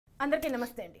అందరికీ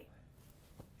నమస్తే అండి.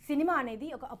 సినిమా అనేది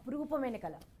ఒక అపురూపమైన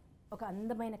కళ, ఒక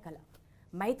అందమైన కళ.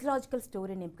 మైథలాజికల్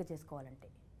స్టోరీని ఎంపిక చేసుకోవాలంటే,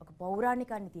 ఒక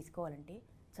పౌరాణికాన్ని తీసుకోవాలంటే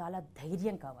చాలా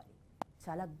ధైర్యం కావాలి,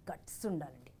 చాలా గట్స్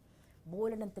ఉండాలండి,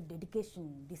 బోలెడంత dedication,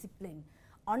 discipline,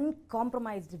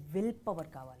 uncompromised will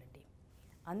power కావాలండి.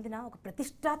 అందున ఒక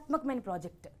ప్రతిష్టాత్మకమైన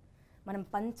ప్రాజెక్ట్ మనం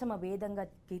పంచమ వేదంగా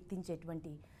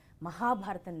కీర్తించేటువంటి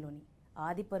మహాభారతంలోని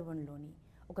ఆదిపర్వంలోని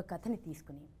ఒక కథని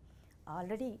తీసుకుని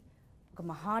ఆల్రెడీ ఒక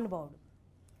మహానుభావుడు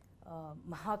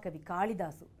మహాకవి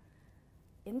కాళిదాసు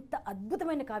ఎంత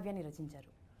అద్భుతమైన కావ్యాన్ని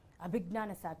రచించారు. అభిజ్ఞాన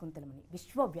శాకుంతలమని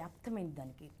విశ్వవ్యాప్తమైన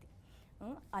దాని కీర్తి.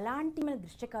 అలాంటి మన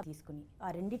దృశ్యకావ్యం తీసుకుని ఆ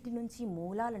రెండింటి నుంచి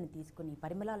మూలాలను తీసుకొని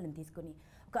పరిమళాలను తీసుకొని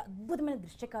ఒక అద్భుతమైన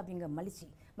దృశ్యకావ్యంగా మలిచి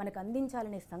మనకు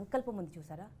అందించాలనే సంకల్పం ఉంది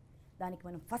చూసారా. దానికి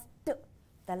మనం ఫస్ట్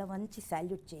తల వంచి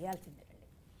సాల్యూట్ చేయాల్సిందేనండి.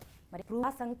 మరి ఆ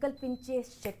సంకల్పించే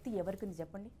శక్తి ఎవరికి ఉంది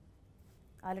చెప్పండి.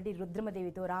 ఆల్రెడీ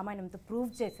రుద్రమదేవితో రామాయణంతో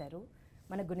ప్రూవ్ చేశారు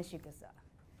మన గుణశేఖర్ సార్.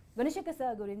 గుణశేఖర్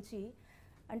సార్ గురించి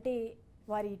అంటే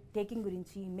వారి టేకింగ్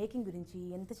గురించి, మేకింగ్ గురించి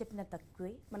ఎంత చెప్పినా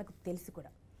తక్కువే, మనకు తెలుసు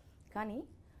కూడా. కానీ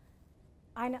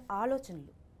ఆయన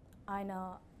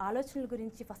ఆలోచనల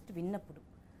గురించి ఫస్ట్ విన్నప్పుడు,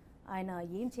 ఆయన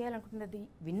ఏం చేయాలనుకుంటున్నది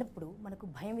విన్నప్పుడు మనకు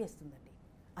భయం వేస్తుందండి,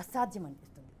 అసాధ్యం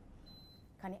అనిపిస్తుంది.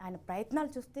 కానీ ఆయన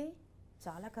ప్రయత్నాలు చూస్తే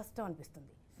చాలా కష్టం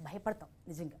అనిపిస్తుంది, భయపడతాం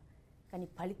నిజంగా. కానీ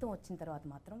ఫలితం వచ్చిన తర్వాత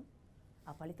మాత్రం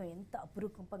ఆ ఫలితం ఎంత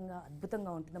అపురూపంగా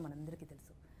అద్భుతంగా ఉంటుందో మనందరికీ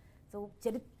తెలుసు. సో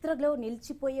చరిత్రలో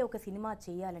నిలిచిపోయే ఒక సినిమా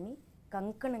చేయాలని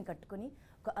కంకణం కట్టుకొని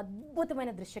ఒక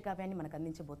అద్భుతమైన దృశ్యకావ్యాన్ని మనకు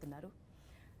అందించబోతున్నారు,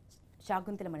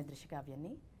 శాకుంతలం అనే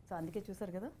దృశ్యకావ్యాన్ని. సో అందుకే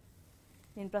చూసారు కదా,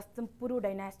 నేను ప్రస్తుతం పురు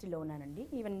డైనాసిటీలో ఉన్నానండి.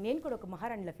 ఈవెన్ నేను కూడా ఒక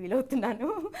మహారాణిలా ఫీల్ అవుతున్నాను.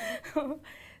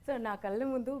 సో నా కళ్ళ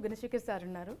ముందు గుణశేఖర్ సార్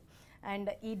ఉన్నారు. అండ్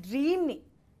ఈ డ్రీమ్ని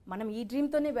మనం ఈ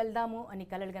డ్రీమ్తోనే వెళ్దాము అని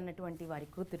కలలుగన్నటువంటి వారి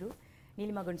కూతురు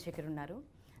నీలిమ గుణశేఖర్ ఉన్నారు.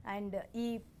 అండ్ ఈ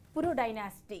పురు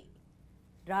డైనాసిటీ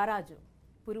రారాజు,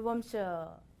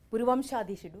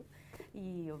 పురువంశాధీశుడు,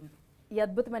 ఈ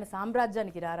అద్భుతమైన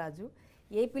సామ్రాజ్యానికి రారాజు.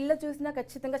 ఏ పిల్ల చూసినా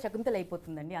ఖచ్చితంగా శకుంతల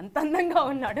అయిపోతుందండి, అంత అందంగా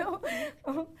ఉన్నాడు.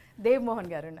 దేవ్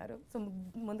మోహన్ గారు ఉన్నారు. సో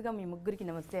ముందుగా మీ ముగ్గురికి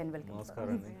నమస్తే అండ్ వెల్కమ్.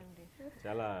 నమస్కారం అండి.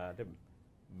 చాలా అంటే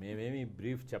మేమేమి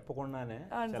బ్రీఫ్ చెప్పకుండానే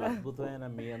చాలా అద్భుతమైన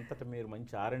మీ అంతటా మీరు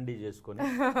మంచి R&D చేసుకొని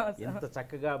ఎంత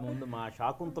చక్కగా ముందు మా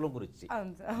శాకుంతలం గురించి,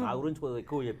 నా గురించి కొద్దిగా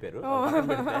ఎక్కువ చెప్పారు.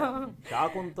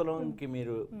 శాకుంతలంకి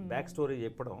మీరు బ్యాక్ స్టోరీ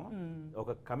చెప్పడం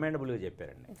ఒక కమెండబుల్గా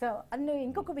చెప్పారండి. సో అన్న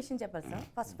ఇంకొక విషయం చెప్పాలి సార్.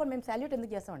 ఫస్ట్ ఆఫ్ ఆల్ మేము సాల్యూట్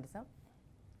ఎందుకు చేస్తామండి సార్,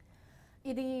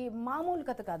 ఇది మామూలు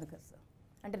కథ కాదు కదా సార్.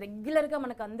 అంటే రెగ్యులర్గా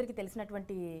మనకు అందరికీ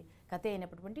తెలిసినటువంటి కథ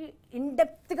అయినటువంటి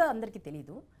ఇన్డెప్త్గా అందరికీ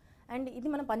తెలీదు. అండ్ ఇది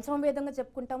మనం పంచమ వేదంగా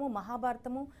చెప్పుకుంటాము,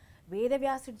 మహాభారతము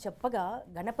వేదవ్యాసుడు చెప్పగా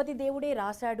గణపతి దేవుడే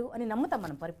రాశాడు అని నమ్ముతాం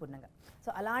మనం పరిపూర్ణంగా. సో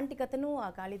అలాంటి కథను ఆ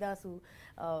కాళిదాసు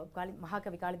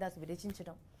మహాకవి కాళిదాసు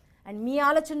విరచించడం అండ్ మీ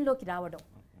ఆలోచనలోకి రావడం,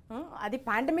 అది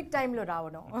పాండమిక్ టైంలో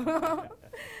రావడం,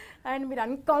 అండ్ మీరు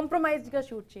అన్కాంప్రమైజ్డ్గా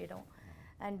షూట్ చేయడం.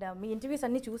 అండ్ మీ ఇంటర్వ్యూస్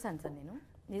అన్నీ చూశాను సార్. నేను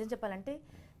నిజం చెప్పాలంటే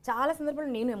చాలా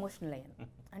సందర్భాల్లో నేను ఎమోషనల్ అయ్యాను.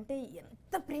 అంటే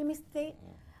ఎంత ప్రేమిస్తే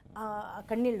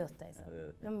కన్నీళ్ళు వస్తాయి సార్.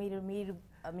 మీరు మీరు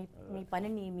మీ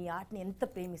పనిని, మీ ఆర్ట్ని ఎంత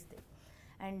ప్రేమిస్తే.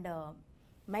 And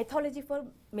mythology for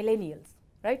millennials,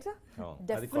 right sir?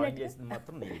 Definitely.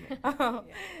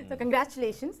 So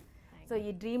congratulations. So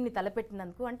ఈ డ్రీమ్ని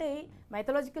తలపెట్టినందుకు. అంటే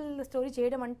మైథాలజికల్ స్టోరీ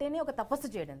చేయడం అంటేనే ఒక తపస్సు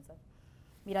చేయడం సార్.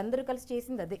 మీరందరూ కలిసి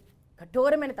చేసింది అదే,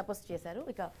 కఠోరమైన తపస్సు చేశారు.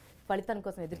 ఇక ఫలితాని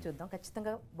కోసం ఎదురు చూద్దాం.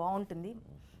 ఖచ్చితంగా బాగుంటుంది.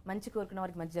 మంచి కోరుకున్న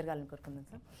వారికి మంచి జరగాలని కోరుకుందాం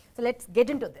sir. So let's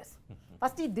get in to this.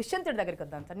 First ఈ దుష్యంతుడి దగ్గరికి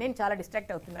వద్దాం సార్. నేను చాలా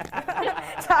డిస్ట్రాక్ట్ అవుతున్నాను,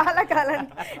 చాలా కాలం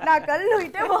నా కళ్ళు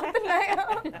ఇటే పోతున్నాయి.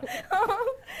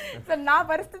 సో నా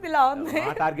పరిస్థితి ఇలా ఉంది.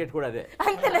 టార్గెట్ కూడా అదే.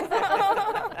 అంతేలే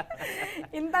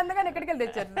ఇంత అందగా ఎక్కడికి వెళ్ళి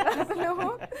తెచ్చారు అసలు.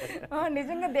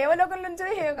 నిజంగా దేవలోకం నుంచి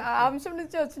ఆ అంశం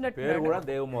నుంచి వచ్చినట్టు.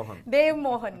 దేవ్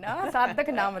మోహన్ సార్థక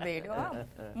నామధేయుడు,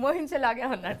 మోహించేలాగే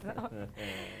ఉన్నట్టు.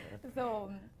 సో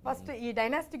ఫస్ట్ ఈ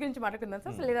డైనాసిటీ గురించి మాట్లాడుకుందాం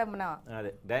సార్. లేదా మన అదే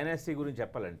డైనాసిటీ గురించి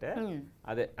చెప్పాలంటే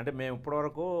అదే అంటే మేము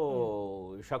ఇప్పటివరకు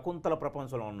శకుంతల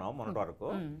ప్రపంచంలో ఉన్నాం మొన్నటి వరకు.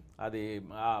 అది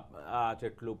ఆ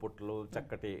చెట్లు పుట్లు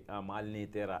చక్కటి మాలిని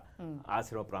తీర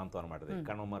ఆశ్రమ ప్రాంతం అనమాట. అది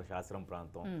కణమహర్షి ఆశ్రమ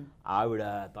ప్రాంతం. ఆవిడ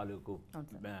తాలూకు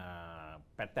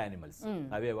పెట్ యానిమల్స్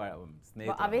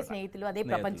అవే స్నేహితులు, అదే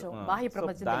ప్రపంచం, బాహ్య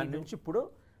ప్రపంచం. దాని నుంచి ఇప్పుడు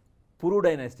పురు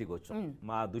డైనాసిటీకి వచ్చాం.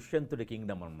 మా దుష్యంతుడి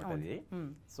కింగ్డమ్ అనమాట అది.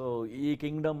 సో ఈ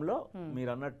కింగ్డమ్ లో మీరు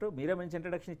అన్నట్టు మీరే మంచి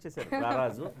ఇంట్రడక్షన్ ఇచ్చేసారు,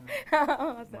 రారాజు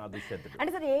మా దుష్యంతుడు.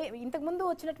 అంటే సరే, ఇంతకు ముందు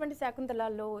వచ్చినటువంటి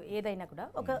శాకుంతలాల్లో ఏదైనా కూడా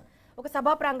ఒక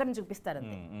సభా ప్రాంగణం చూపిస్తారు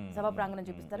అంతే. సభా ప్రాంగణం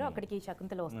చూపిస్తారు, అక్కడికి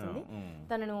శకుంతల వస్తుంది,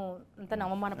 తను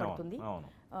అవమానపడుతుంది,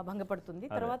 భంగపడుతుంది,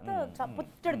 తర్వాత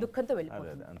పుట్టడి దుఃఖంతో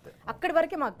వెళ్ళిపోతుంది. అక్కడి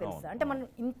వరకే మాకు తెలుసు. అంటే మనం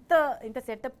ఇంత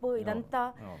సెటప్ ఇదంతా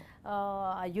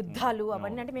యుద్ధాలు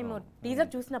అవన్నీ అంటే మేము టీజర్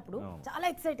చూసినప్పుడు చాలా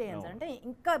ఎక్సైట్ అయ్యాను సార్. అంటే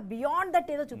ఇంకా బియాండ్ దట్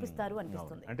ఏదో చూపిస్తారు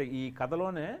అనిపిస్తుంది. అంటే ఈ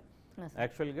కథలోనే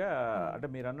యాక్చువల్గా అంటే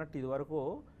మీరు అన్నట్టు ఇది వరకు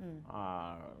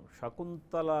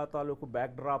శకుంతల తాలూకు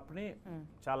బ్యాక్ డ్రాప్ని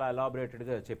చాలా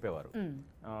ఎలాబరేటెడ్గా చెప్పేవారు.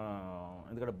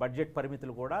 ఎందుకంటే బడ్జెట్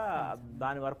పరిమితులు కూడా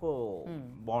దాని వరకు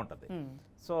బాగుంటుంది.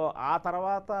 సో ఆ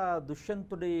తర్వాత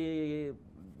దుష్యంతుడి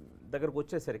దగ్గరకు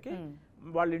వచ్చేసరికి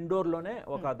వాళ్ళు ఇండోర్లోనే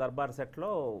ఒక దర్బార్ సెట్లో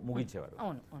ముగించేవారు.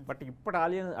 బట్ ఇప్పుడు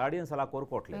ఆడియన్స్ అలా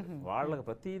కోరుకోవట్లేదు. వాళ్ళకి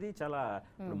ప్రతిదీ చాలా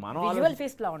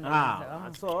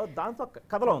సో దాంతో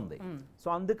కథలో ఉంది. సో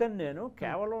అందుకని నేను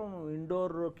కేవలం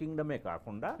ఇండోర్ కింగ్డమే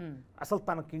కాకుండా అసలు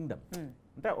తన కింగ్డమ్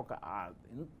అంటే ఒక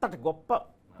ఇంతటి గొప్ప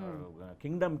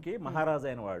కింగ్డమ్ కి మహారాజు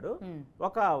అయిన వాడు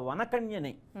ఒక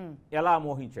వనకన్యని ఎలా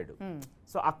మోహించాడు.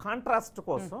 సో ఆ కాంట్రాస్ట్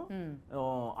కోసం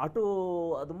అటు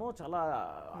అదేమో చాలా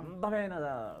అందమైన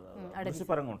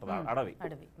రుచిపరంగా ఉంటుంది అడవి.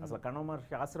 అసలు కణవ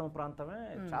మహర్షి ఆశ్రమ ప్రాంతమే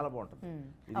చాలా బాగుంటుంది.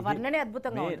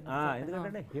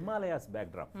 ఎందుకంటే హిమాలయాస్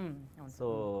బ్యాక్ డ్రాప్. సో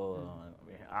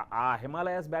ఆ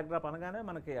హిమాలయాస్ బ్యాక్ డ్రాప్ అనగానే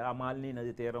మనకి ఆ మాలిని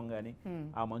నది తీరం గాని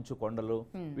ఆ మంచు కొండలు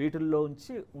వీటిల్లో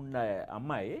ఉంచి ఉండే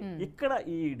అమ్మాయి ఇక్కడ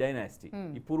ఈ డైనాసిటీ,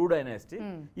 ఈ పురు డైనాసిటీ,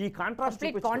 ఈ కాంట్రాస్ట్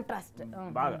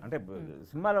బాగా అంటే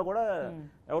సినిమాలో కూడా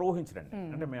ఎవరు ఊహించరండి.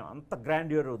 అంటే మేము అంత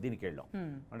గ్రాండ్యూర్ దీనికి వెళ్ళాం.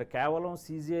 అంటే కేవలం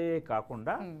సీజీఐ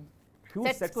కాకుండా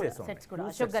హ్యూజ్ సెట్స్ వేసాం.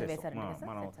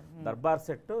 మనం దర్బార్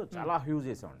సెట్ చాలా హ్యూజ్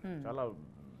చేసామండి.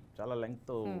 చాలా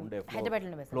లెంగ్త్ ఉండే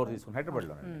ఫ్లోర్ తీసుకుని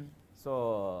హైదరాబాద్లో. సో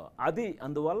అది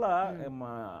అందువల్ల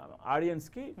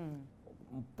ఆడియన్స్కి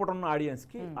ఇప్పుడున్న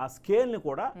ఆడియన్స్కి ఆ స్కేల్ని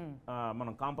కూడా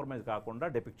మనం కాంప్రమైజ్ కాకుండా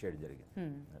డెపిక్ట్ చేయడం జరిగింది.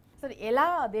 సార్ ఎలా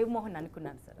దేవమోహన్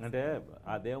అనుకున్నాను సార్? అంటే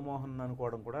ఆ దేవమోహన్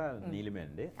అనుకోవడం కూడా నీలిమే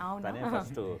అండి. తనే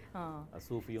ఫస్ట్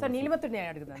సూఫీ. సో నీలిమతో నేను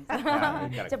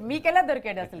అడుగుతాను, మీకెలా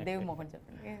దొరికాడు అసలు దేవమోహన్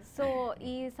చెప్పండి. సో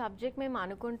ఈ సబ్జెక్ట్ మేము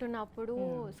అనుకుంటున్నప్పుడు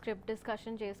స్క్రిప్ట్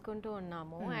డిస్కషన్ చేసుకుంటూ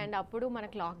ఉన్నాము. అండ్ అప్పుడు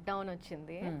మనకు లాక్డౌన్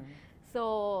వచ్చింది. సో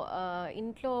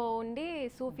ఇంట్లో ఉండి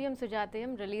సూఫియం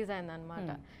సుజాతయం రిలీజ్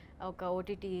అయిందనమాట ఒక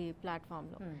ఓటీటీ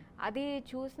ప్లాట్ఫామ్లో. అది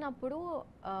చూసినప్పుడు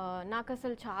నాకు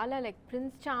అసలు చాలా లైక్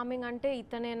ప్రిన్స్ చార్మింగ్ అంటే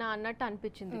ఇతనేనా అన్నట్టు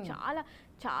అనిపించింది. చాలా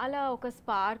చాలా ఒక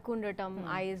స్పార్క్ ఉండటం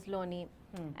ఐస్లోని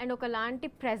అండ్ ఒకలాంటి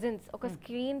ప్రెజెన్స్, ఒక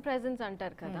స్క్రీన్ ప్రెజెన్స్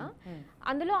అంటారు కదా,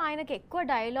 అందులో ఆయనకి ఎక్కువ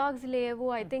డైలాగ్స్ లేవు,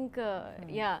 ఐ థింక్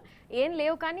ఏం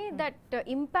లేవు, కానీ దట్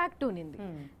ఇంపాక్ట్ ఉన్నింది.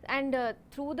 And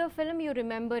through the film you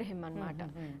remember him అనమాట.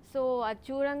 సో అది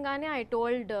చూడంగానే ఐ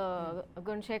టోల్డ్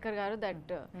గుణశేఖర్ గారు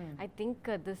that I think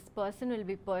this person will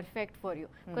be perfect for you,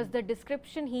 because the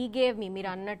description he gave me,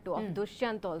 మీరు అన్నట్టు of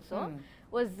Dushyant also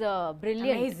was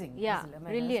brilliant. Yeah,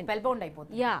 brilliant. Spellbound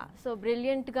అయిపోతుంది. Yeah, so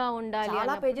brilliant గా ఉండాలి.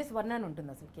 చాలా పేజెస్ వర్ణన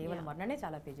ఉంటుంది అసలు, కేవలం వర్ణనే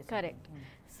చాలా pages. Correct.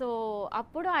 So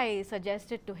appudu I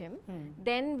suggested to him,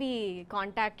 then we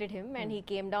contacted him and he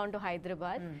came down to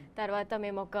Hyderabad. Tarvata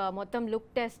మేము ఒక మొత్తం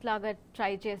లుక్ టెస్ట్ లాగా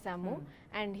ట్రై చేసాము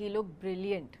and he looked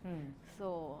brilliant. So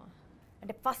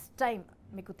అంటే ఫస్ట్ టైం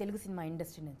మీకు తెలుగు సినిమా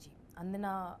ఇండస్ట్రీ నుంచి అందున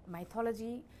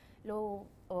మైథాలజీలో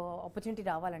opportunity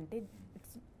రావాలంటే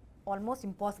ఇట్స్ ఆల్మోస్ట్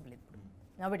ఇంపాసిబుల్ ఇప్పుడు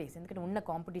నవడేస్. ఎందుకంటే ఉన్న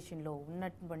కాంపిటీషన్లో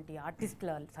ఉన్నటువంటి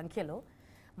ఆర్టిస్టుల సంఖ్యలో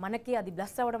మనకి అది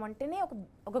బ్లస్ అవ్వడం అంటేనే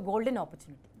ఒక గోల్డెన్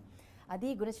ఆపర్చునిటీ. అది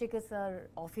గుణశేఖర్ సార్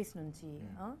ఆఫీస్ నుంచి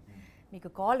మీకు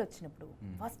కాల్ వచ్చినప్పుడు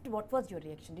first what was your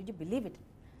reaction? Did you believe it?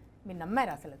 మీరు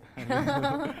నమ్మారా అసలు?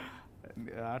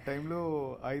 ఆ టైంలో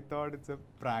I thought it's a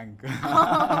prank.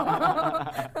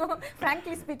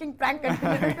 Frankly speaking prank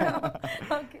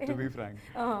to be frank.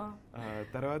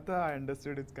 తర్వాత I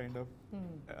understood it's kind of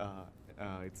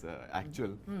it's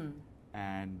actual.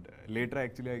 And later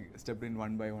actually I stepped in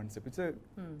one by one step. It's a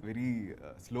very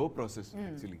slow process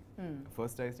actually.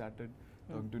 First I started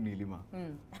talking to Neelima.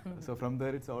 So from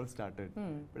there it's all started.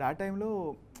 But at time lo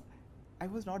I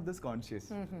was not this conscious.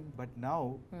 But now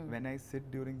when I sit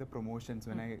during the promotions,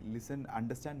 when I listen,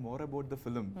 understand more about the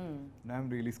film, now I'm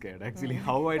really scared actually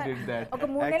how I did that. Okay,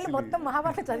 3 నెలలు మొత్తం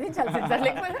మహాభారత చదివించాలి sir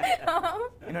లేకపోతే.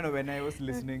 No, when I was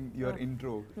listening your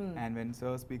intro and when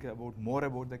sir speak about more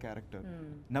about the character,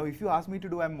 now if you ask me to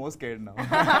do, I'm more scared now.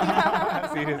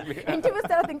 Seriously. Interviews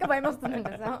తర్వాత ఇంకా భయం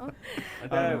వస్తుందంట sir.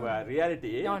 అంటే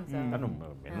reality తను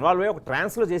involve అయ్యి ఒక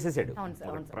ట్రాన్స్ లో చేసేసాడు.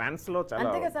 ట్రాన్స్ లో చాలా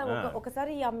అంతే కదా సార్.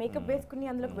 ఒకసారి ఆ మేకప్ వేసుకుని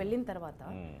అందులోకి వెళ్ళిన తర్వాత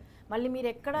మళ్ళీ మీరు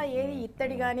ఎక్కడ ఏది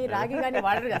ఇత్తడి కానీ రాగి కానీ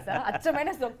వాడరు కదా సార్.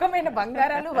 అచ్చమైన సొక్కమైన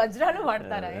బంగారాలు వజ్రాలు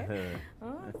వాడతారా?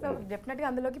 సో డెఫినెట్గా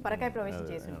అందులోకి పరకాయ ప్రవేశం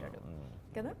చేసి ఉంటాడు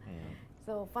కదా.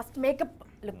 సో ఫస్ట్ మేకప్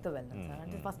లుక్తో వెళ్దాం సార్.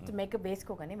 అంటే first makeup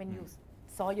వేసుకోగానే when you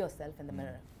saw your self in the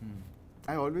mirror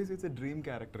I always say it's a dream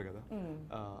character kada.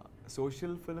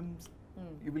 Social films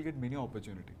you will get many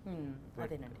opportunity. But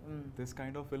అదేనండి. this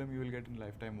kind of film you will get in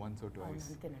lifetime once or twice.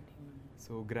 అంతేనండి.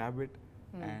 So grab it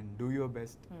and do your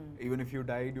best. Even if you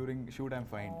die during shoot, I'm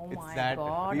fine. Oh It's my that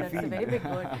God, we that's feel. a very big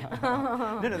word.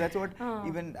 No, that's what.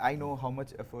 Even I know how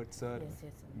much effort sir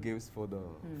Yes. gives for the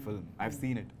film. I've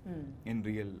seen it in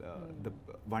real. The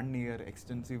 1 year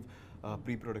extensive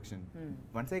pre-production.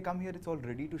 Once I come here, it's all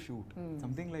ready to shoot.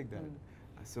 Something like that.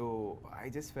 So I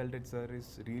just felt that sir is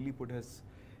really put his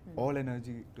all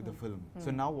energy to the film.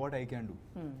 So now what I can do?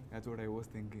 That's what I was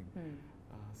thinking.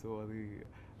 So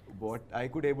what I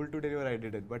could able to deliver, I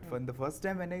did it. But for the first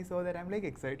time when I saw that, I'm like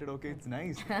excited. Okay, it's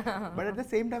nice. But at the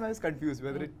same time, I was confused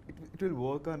whether it will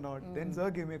work or not. Then sir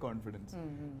gave me confidence.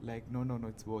 Like no,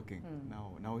 it's working.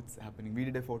 Now it's happening. We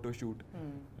did a photo shoot.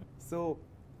 So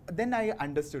then I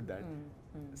understood that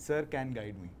sir can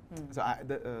guide me. So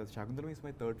Shaakuntalam is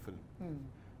my third film.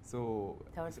 So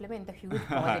third film ఎంత huge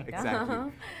project. exactly.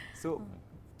 So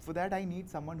for that I need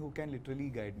someone who can literally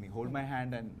guide me, hold my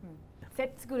hand and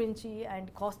sets గురించి and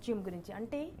costume గురించి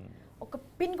అంటే ఒక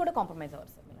pin కూడా compromise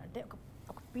అవ్వరు sir మీరు. అంటే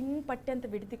ఒక పిన్ పట్టేంత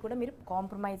విడిది కూడా మీరు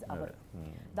కాంప్రమైజ్ అవ్వరు.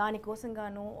 దానికోసం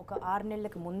గాను ఒక 6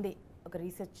 నెలలకు ముందే ఒక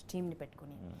రీసెర్చ్ టీమ్ని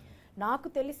పెట్టుకుని నాకు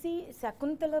తెలిసి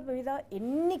శకుంతల మీద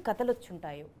ఎన్ని కథలు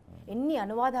వచ్చుంటాయో, ఎన్ని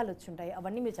అనువాదాలు వచ్చుంటాయో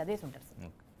అవన్నీ మీరు చదివేసి ఉంటారు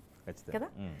సార్ కదా.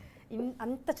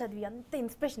 అంత చదివి అంత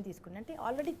ఇన్స్పిరేషన్ తీసుకుని అంటే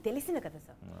ఆల్రెడీ తెలిసిన కథ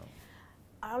సార్.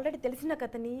 ఆల్రెడీ తెలిసిన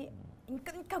కథని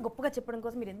ఇంకా గొప్పగా చెప్పడం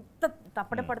కోసం మీరు ఎంత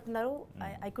తప్పడపడుతున్నారో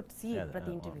ఐ కుడ్ సీ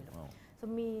ప్రతి ఇంటర్వ్యూలో. సో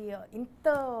మీ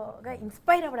ఇంతగా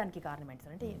ఇన్స్పైర్ అవ్వడానికి కారణం ఏంటి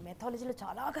సార్? అంటే మెథాలజీలో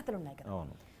చాలా కథలు ఉన్నాయి కదా.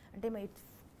 అంటే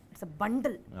it's a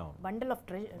bundle of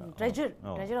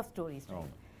treasure of stories.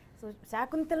 So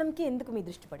శాకుంతలంకి ఎందుకు మీ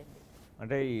దృష్టి పడింది?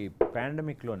 అంటే ఈ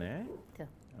పాండమిక్లోనే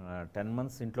 10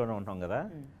 months ఇంట్లోనే ఉంటాం కదా.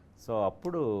 సో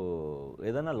అప్పుడు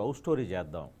ఏదైనా లవ్ స్టోరీ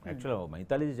చేద్దాం, యాక్చువల్గా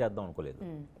మైథాలజీ చేద్దాం అనుకోలేదు,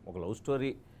 ఒక లవ్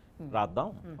స్టోరీ రాద్దాం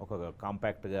ఒక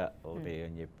కాంపాక్ట్గా ఒకటి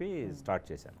అని చెప్పి స్టార్ట్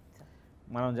చేశాను.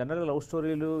 మనం జనరల్గా లవ్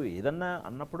స్టోరీలు ఏదన్నా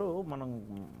అన్నప్పుడు మనం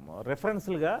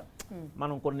రెఫరెన్స్లుగా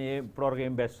మనం కొన్ని ఇప్పటివరకు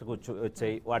ఏం బెస్ట్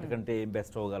వచ్చాయి వాటికంటే ఏం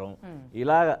బెస్ట్ అవ్వగలం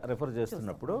ఇలా రెఫర్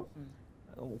చేస్తున్నప్పుడు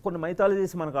కొన్ని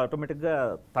మైథాలజీస్ మనకు ఆటోమేటిక్గా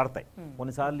తడతాయి.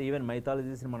 కొన్నిసార్లు ఈవెన్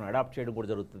మైథాలజీస్ని మనం అడాప్ట్ చేయడం కూడా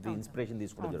జరుగుతుంది, ఇన్స్పిరేషన్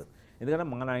తీసుకోవడం జరుగుతుంది. ఎందుకంటే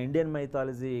మన ఇండియన్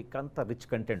మైథాలజీకి అంత రిచ్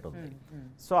కంటెంట్ ఉంది.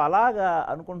 సో అలాగా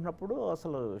అనుకుంటున్నప్పుడు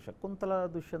అసలు శకుంతల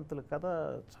దుష్యంతుల కథ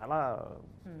చాలా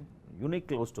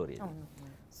యూనిక్ లవ్ స్టోరీ.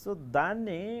 సో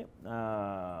దాన్ని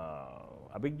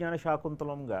అభిజ్ఞాన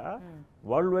శాకుంతలంగా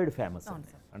వరల్డ్ వైడ్ ఫేమస్.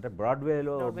 అంటే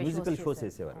బ్రాడ్వేలో మ్యూజికల్ షోస్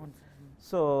వేసేవారు.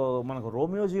 సో మనకు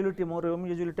రోమియో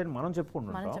జూలియట్ అని మనం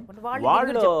చెప్పుకుంటుంటాం,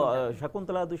 వాళ్ళు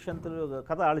శకుంతల దుష్యంతులు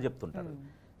కథ వాళ్ళు చెప్తుంటారు.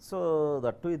 సో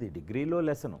దట్టు ఇది డిగ్రీలో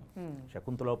లెసను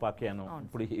శకుంతలోపాఖ్యానం.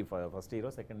 ఇప్పుడు ఈ ఫస్ట్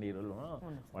ఇయర్ సెకండ్ ఇయర్లో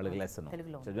వాళ్ళకి లెసన్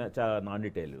నాన్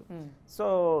డీటెయిల్. సో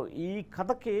ఈ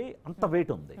కథకి అంత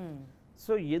వెయిట్ ఉంది.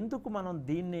 సో ఎందుకు మనం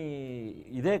దీన్ని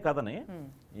ఇదే కథని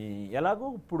ఎలాగో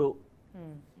ఇప్పుడు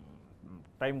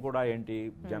టైం కూడా ఏంటి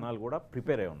జనాలు కూడా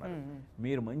ప్రిపేర్ అయి ఉన్నారు,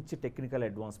 మీరు మంచి టెక్నికల్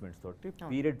అడ్వాన్స్మెంట్స్ తోటి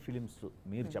పీరియడ్ ఫిలిమ్స్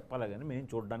మీరు చెప్పాలి కానీ మేము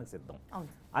చూడడానికి సిద్ధం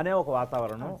అనే ఒక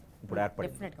వాతావరణం ఇప్పుడు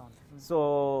ఏర్పడింది. సో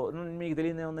మీకు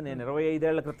తెలియదే ఉంది, నేను 25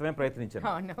 ఏళ్ల క్రితమే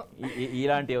ప్రయత్నించాను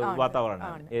ఇలాంటి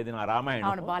వాతావరణం, ఏది నా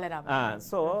రామాయణం.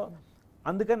 సో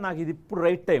అందుకని నాకు ఇది ఇప్పుడు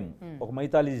రైట్ టైం ఒక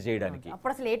మైథాలజీ చేయడానికి.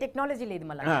 అప్పుడు అసలు ఏ టెక్నాలజీ లేదు,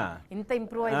 ఇంత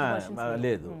ఇంప్రూవ్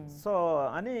లేదు. సో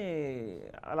అని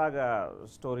అలాగా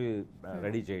స్టోరీ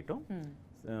రెడీ చేయటం.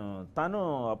 తను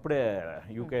అప్పుడే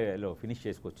యూకేలో finish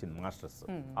చేసుకొచ్చింది masters,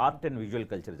 art and visual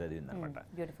culture చదివింది అనమాట.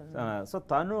 సో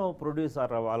తను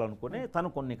ప్రొడ్యూసర్ అవ్వాలనుకుని తను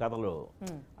కొన్ని కథలు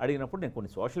అడిగినప్పుడు నేను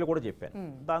కొన్ని సోషల్ కూడా చెప్పాను,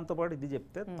 దాంతోపాటు ఇది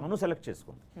చెప్తే తను సెలెక్ట్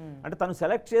చేసుకుంది. అంటే తను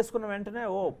సెలెక్ట్ చేసుకున్న వెంటనే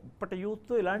ఓ ఇప్పటి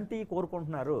యూత్ ఇలాంటివి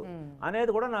కోరుకుంటున్నారు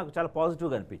అనేది కూడా నాకు చాలా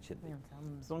పాజిటివ్గా అనిపించింది.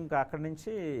 సో ఇంకా అక్కడి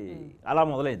నుంచి అలా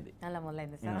మొదలైంది.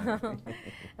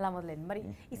 మరి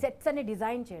ఈ సెట్స్ అన్ని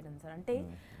డిజైన్ చేయడం సార్, అంటే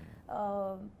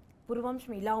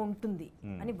పూర్వంశం ఇలా ఉంటుంది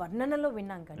అని వర్ణనలో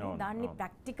విన్నాం, కానీ దాన్ని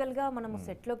ప్రాక్టికల్ గా మనము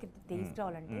సెట్ లోకి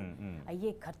తీసుకురావాలంటే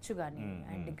అయ్యే ఖర్చు కానీ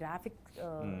అండ్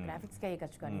గ్రాఫిక్స్ కి అయ్యే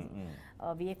ఖర్చు కానీ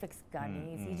విఎఫ్ఎక్స్ కానీ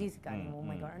సిజీస్ కానీ, ఓ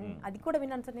మై గాడ్, అది కూడా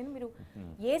విన్నాను సార్ నేను. మీరు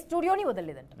ఏ స్టూడియోని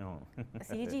వదలలేదంట,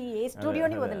 సిజీ ఏ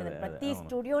స్టూడియోని వదలలేదంట, ప్రతి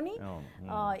స్టూడియోని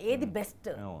ఏది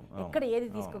బెస్ట్ ఎక్కడ ఏది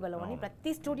తీసుకోగలవు అని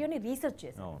ప్రతి స్టూడియోని రీసెర్చ్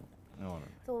చేశారు.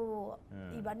 సో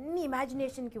ఇవన్నీ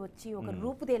ఇమాజినేషన్కి వచ్చి ఒక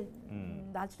రూపు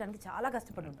దాల్చడానికి చాలా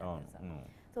కష్టపడి ఉంటారు సార్.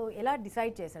 సో ఎలా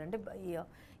డిసైడ్ చేశారంటే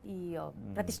ఈ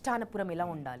ప్రతిష్టానపురం ఎలా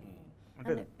ఉండాలి?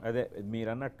 అంటే అదే మీరు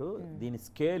అన్నట్టు దీని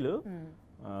స్కేలు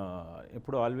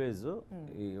ఎప్పుడు ఆల్వేజ్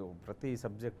ప్రతి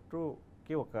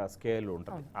సబ్జెక్టుకి ఒక స్కేల్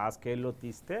ఉంటుంది, ఆ స్కేల్లో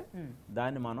తీస్తే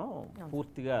దాన్ని మనం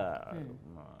పూర్తిగా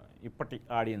ఇప్పటి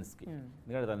ఆడియన్స్కి,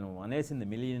 ఎందుకంటే తను అనేసింది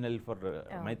millennial for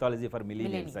mythology for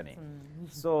millennials అని.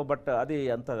 సో బట్ అది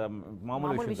అంత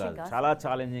మామూలు విషయం కాదు, చాలా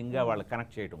ఛాలెంజింగ్గా వాళ్ళు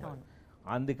కనెక్ట్ చేయటం.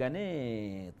 అందుకని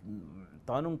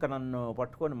తను ఇంకా నన్ను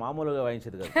పట్టుకొని మామూలుగా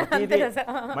వాయించేది కదా,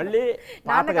 మళ్ళీ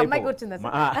పాతగా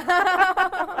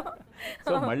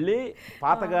సో మళ్ళీ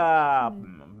పాతగా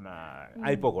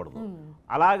అయిపోకూడదు.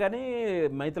 అలాగని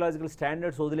మైథలాజికల్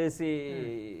స్టాండర్డ్స్ వదిలేసి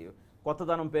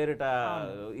కొత్తదనం పేరిట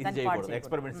ఇది చేయకూడదు,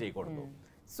 ఎక్స్పెరిమెంట్స్ చేయకూడదు.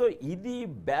 సో ఇది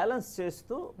బ్యాలెన్స్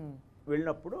చేస్తూ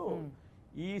వెళ్ళినప్పుడు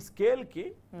ఈ స్కేల్కి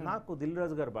నాకు దిల్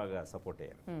రాజు గారు బాగా సపోర్ట్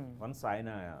అయ్యారు. వన్స్ ఆయన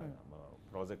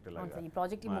ప్రాజెక్ట్ ఈ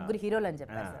ప్రాజెక్ట్ ముగ్గురు హీరోలు అని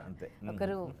చెప్పారు,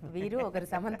 ఒకరు వీరు, ఒకరు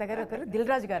సమంత గారు, ఒకరు దిల్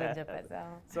రాజు గారు అని చెప్పారు.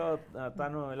 సో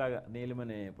తను ఇలాగ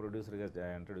నీలిమని ప్రొడ్యూసర్గా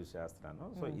ఇంట్రడ్యూస్ చేస్తున్నాను,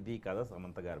 సో ఇది కథ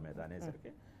సమంత గారి మీద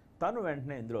అనేసరికి తను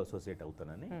వెంటనే ఇందులో అసోసియేట్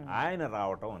అవుతానని ఆయన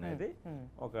రావటం అనేది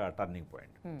ఒక టర్నింగ్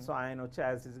పాయింట్. సో ఆయన వచ్చి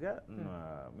యాజ్ ఈజ్గా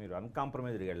మీరు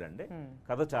అన్కాంప్రమైజ్డ్గా వెళ్ళండి,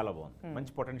 కథ చాలా బాగుంది,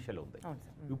 మంచి పొటెన్షియల్ ఉంది,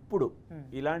 ఇప్పుడు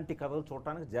ఇలాంటి కథలు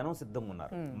చూడటానికి జనం సిద్ధంగా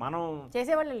ఉన్నారు,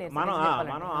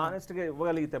 మనం ఆనెస్ట్గా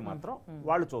ఇవ్వగలిగితే మాత్రం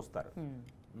వాళ్ళు చూస్తారు,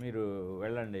 మీరు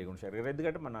వెళ్ళండి గుణశేఖర్ గారు.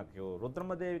 ఎందుకంటే మనకు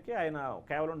రుద్రమ్మదేవికి ఆయన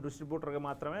కేవలం డిస్ట్రిబ్యూటర్గా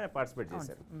మాత్రమే పార్టిసిపేట్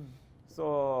చేశారు. సో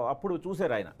అప్పుడు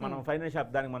చూసారు ఆయన, మనం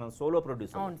ఫైనాన్షియల్ దానికి మనం సోలో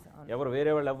ప్రొడ్యూసర్, ఎవరు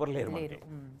వేరే వాళ్ళు ఎవరు లేరు మనకి.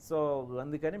 సో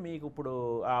అందుకని మీకు ఇప్పుడు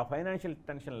ఆ ఫైనాన్షియల్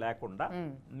టెన్షన్ లేకుండా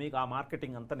మీకు ఆ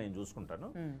మార్కెటింగ్ అంతా నేను చూసుకుంటాను,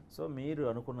 సో మీరు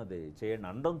అనుకున్నది చేయండి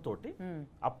అండంతో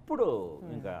అప్పుడు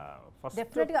ఇంకా ఫస్ట్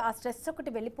డెఫినెట్ గా ఆ స్ట్రెస్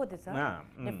ఒకటి వెళ్ళిపోతే సార్,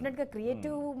 డెఫినెట్ గా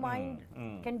creative mind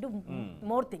can do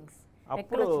more things.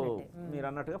 అప్పుడు మీరు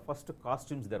అన్నట్టుగా ఫస్ట్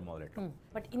కాస్ట్యూమ్స్ దగ్గర మొదలెట్టాం.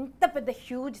 బట్ ఇంత పెద్ద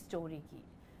హ్యూజ్ స్టోరీకి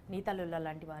నీతాలుల్లా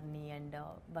లాంటి వారిని అండ్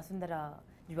వసుంధర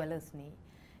జ్యువెలర్స్ని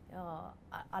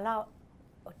అలా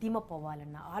టీమప్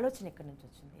అవ్వాలన్న ఆలోచన ఎక్కడి నుంచి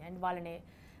వచ్చింది, అండ్ వాళ్ళని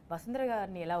వసుంధర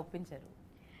గారిని ఎలా ఒప్పించారు?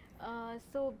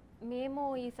 సో మేము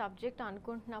ఈ subject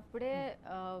అనుకుంటున్నప్పుడే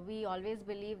we always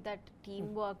believe that team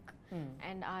work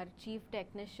and are chief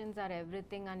technicians are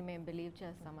everything అని మేము బిలీవ్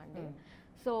చేస్తామండి.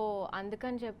 సో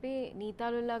అందుకని చెప్పి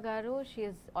నీతాలుల్లా గారు, she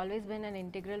is always been an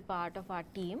integral part of our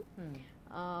team.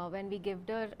 When we gave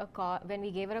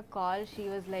her a call, she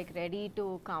was like ready to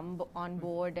come on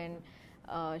board, and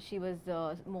she was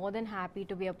more than happy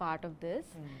to be a part of this.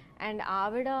 And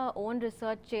avida own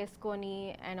research cheskoni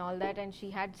and all that, and she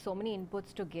had so many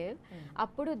inputs to give.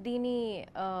 Appudu dini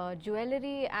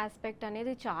jewelry aspect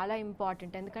anedi chaala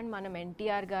important, endukante manam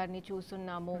NTR garni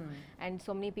chusunnamu, and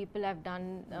so many people have done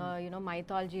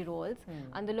mythology roles.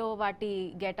 Andulo vaati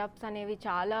get-ups anevi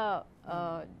chaala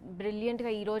brilliant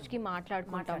గా ఈ రోజుకి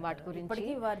మాట్లాడుకుంటాం వాటి గురించి.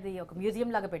 వారిది ఒక museum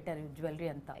లాగా పెట్టారు జ్యువెలరీ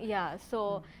అంతా. యా, సో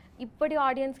ఇప్పటి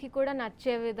ఆడియన్స్ కి కూడా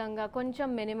నచ్చే విధంగా కొంచెం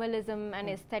మినిమలిజం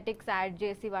అండ్ ఎస్థెటిక్స్ యాడ్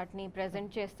చేసి వాటిని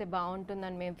ప్రెజెంట్ చేస్తే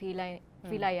బాగుంటుందని మేము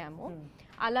ఫీల్ అయ్యాము.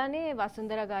 అలానే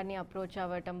వసుంధర గారిని అప్రోచ్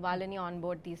అవ్వటం, వాళ్ళని ఆన్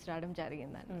బోర్డ్ తీసుకురావడం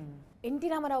జరిగిందని. ఎన్టీ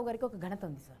రామారావు గారికి ఒక ఘనత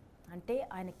ఉంది సార్, అంటే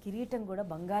ఆయన కిరీటం కూడా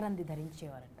బంగారంది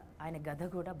ధరించేవారంట, ఆయన గద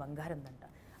కూడా బంగారందంట,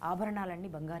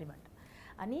 ఆభరణాలన్నీ బంగారమంట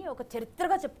అని ఒక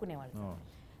చరిత్రగా చెప్పుకునేవాళ్ళు.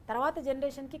 తర్వాత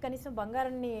జనరేషన్కి కనీసం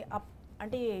బంగారాన్ని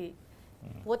అంటే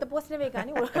పోసినవే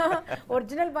కానీ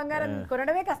ఒరిజినల్ బంగారం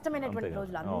కొనడమే కష్టమైనటువంటి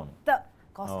రోజులు, అంత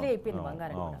కాస్ట్లీ అయిపోయింది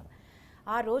బంగారం కూడా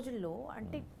ఆ రోజుల్లో.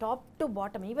 అంటే top to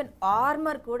bottom even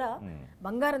armour కూడా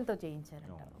బంగారంతో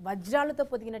చేయించారంట, వజ్రాలతో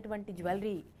పొదిగినటువంటి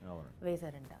జ్యువెలరీ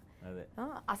వేశారంట.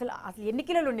 అసలు ఎన్ని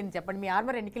కిలోలు ఉండింది చెప్పండి, మీ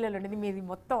ఆర్మర్ ఎన్ని కిలోలు ఉండింది? మీది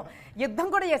మొత్తం యుద్ధం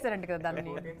కూడా చేశారంట కదా దాన్ని.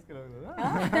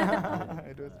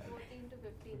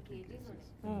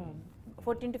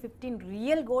 14 to 15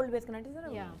 రియల్ గోల్డ్ వేసుకున్నట్టు సార్.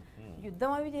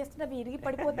 యుద్ధం అవి చేస్తుంటే అవి ఇరిగి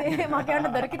పడిపోతే మాకేమన్నా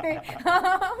దొరికితే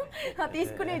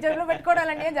తీసుకుని జరుగులో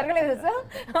పెట్టుకోవడాలని ఏం జరగలేదు సార్.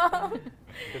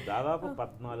 దాదాపు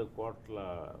 14 కోట్ల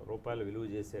రూపాయలు విలువ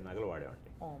చేసే నగలు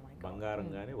వాడేవండి, బంగారం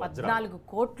కానీ 14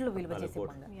 కోట్లు విలువ చేసే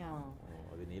బంగారం.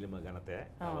 అది నీలిమ ఘనతే,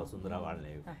 వసుంధర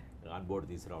వాళ్ళని ఆన్ బోర్డు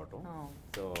తీసుకురావటం.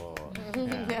 సో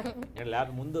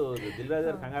లేకపోతే ముందు దిల్ రాజు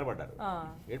గారు కంగారు పడ్డారు,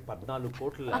 ఏంటి 14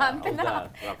 కోట్లు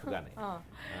కానీ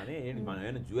అని, ఏంటి మనం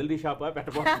ఏమైనా జ్యువెలరీ షాపా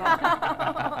పెట్టబోతున్నాం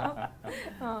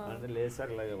అంటే, లేదు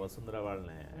సార్ ఇలాగే వసుంధర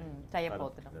వాళ్ళని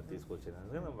తీసుకొచ్చేది.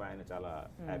 ఆయన చాలా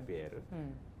హ్యాపీ అయ్యారు.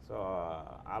 సో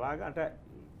అలాగా అంటే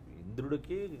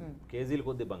ఇంద్రుడికి కేజీల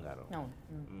కొద్ది బంగారం,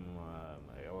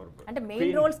 అంటే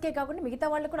మెయిన్ రోల్స్ కే కాకుండా మిగతా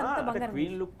వాళ్ళు కూడా అంత బంగారం.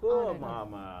 క్వీన్ లుక్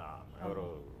ఎవరు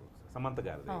సమంత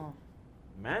గారు,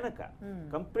 మేనక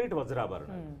కంప్లీట్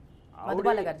వజ్రాభరణ,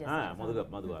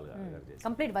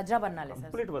 కంప్లీట్ వజ్రాభరణాలు,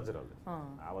 కంప్లీట్ వజ్రాలు.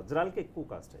 ఆ వజ్రాలకి ఎక్కువ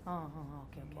కాస్ట్,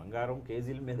 బంగారం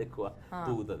కేజీల మీద ఎక్కువ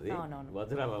తూగుతుంది,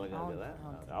 వజ్రాలు అలాగా కదా.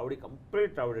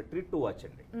 ఆవిడ ట్రీట్ టు వాచ్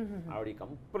అండి, ఆవిడ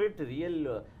కంప్లీట్ రియల్.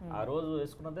 ఆ రోజు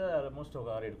వేసుకున్నదే ఆల్మోస్ట్ ఒక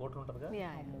 6-7 కోట్లు ఉంటుంది కదా.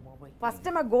 ఫస్ట్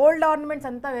టైం ఆ గోల్డ్ ఆర్నమెంట్స్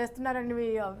అంతా వేస్తున్నారండి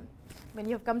when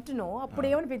you have come to know, అప్పుడు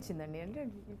ఏమనిపించిందండి? అంటే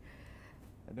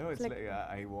No, it's like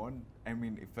I want. I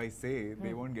mean, if I say,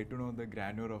 they won't get to know the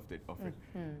grandeur of it.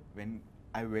 When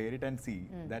I wear it and see,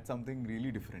 that's something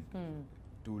really different.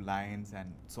 Two lines and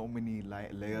so many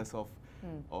layers of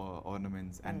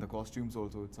ornaments, and the costumes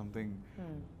also. It's something.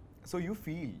 So you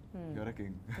feel you're a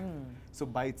king. So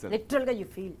by itself, లిటరల్గా you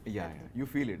feel yeah, you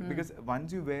feel it because once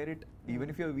you wear it, even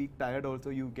if you're weak, tired, also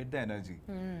you get the energy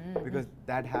because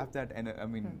I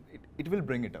mean, it will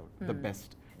bring it out the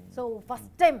best. So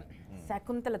first time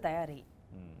Shakuntala తయారీ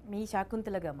మీ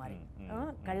శాకుంతలగా మారి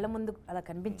కళ్ళ ముందు అలా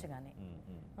కనిపించగానే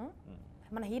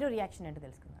మన hero reaction ఏంటో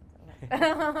తెలుసుకుందాం.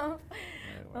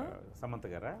 సమంత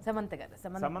గారా?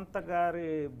 సమంత గారి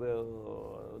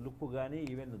లుక్ కానీ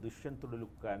ఈవెన్ దుష్యంతుడు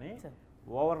లుక్ కానీ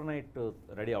ఓవర్ నైట్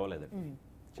రెడీ అవ్వలేదండి.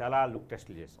 చాలా లుక్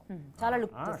టెస్ట్లు చేసాం,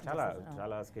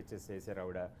 చాలా స్కెచెస్ చేశారు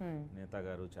ఆవిడ. నేత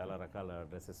గారు చాలా రకాల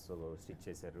డ్రెస్సెస్ స్టిచ్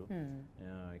చేశారు.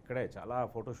 ఇక్కడే చాలా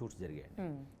ఫోటో షూట్స్ జరిగాయి.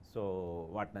 సో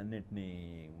వాటినన్నింటినీ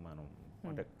మనం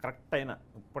అంటే కరెక్ట్ అయిన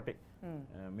ఇప్పటి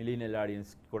మిలీనియల్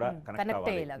ఆడియన్స్ కూడా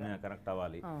కనెక్ట్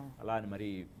అవ్వాలి అలా అని మరి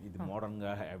ఇది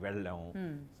మోడర్న్గా వెళ్ళాము.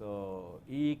 సో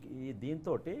ఈ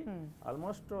దీంతో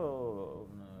ఆల్మోస్ట్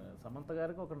సమంత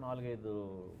గారికి ఒక 4-5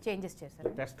 చేంజెస్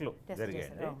చేశారు, టెస్ట్లు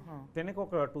జరిగాయండి. తినకి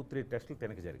ఒక 2-3 టెస్ట్లు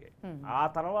తినకి జరిగాయి. ఆ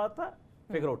తర్వాత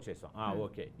ఫిగర్ అవుట్ చేసాం,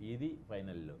 ఓకే ఇది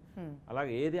ఫైనల్.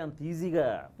 అలాగే ఏది అంత ఈజీగా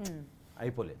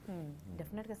అయిపోలేదు.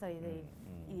 డెఫినెట్గా సార్ ఇది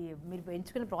మీరు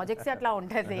ఎంచుకున్న ప్రాజెక్ట్స్ అట్లా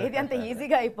ఉంటుంది, ఏది అంత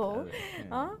ఈజీగా అయిపోవు.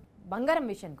 బంగారం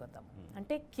విషయానికి వద్దాం.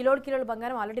 అంటే కిలోలు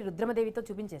బంగారం ఆల్రెడీ రుద్రమదేవితో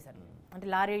చూపించేశారు. అంటే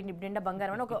లారీ నిండా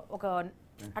బంగారం అని ఒక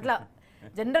అట్లా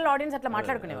జనరల్ ఆడియన్స్ అట్లా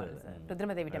మాట్లాడుకునేవాళ్ళు సార్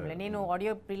రుద్రమదేవి టైంలో. నేను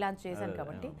ఆడియో ప్రీలాంచ్ చేశాను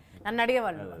కాబట్టి నన్ను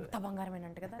అడిగేవాళ్ళు, అంత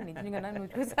బంగారమేనంట కదా, నిజంగా నువ్వు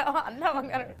చూసావా అంత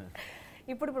బంగారం.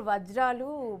 ఇప్పుడు వజ్రాలు,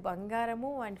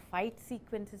 బంగారము అండ్ ఫైట్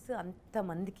సీక్వెన్సెస్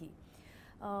అంతమందికి.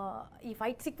 ఈ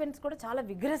ఫైట్ సీక్వెన్స్ కూడా చాలా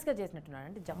విగ్రస్గా చేసినట్టున్నాడు.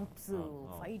 అంటే జంప్స్,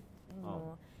 ఫైట్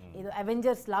ఏదో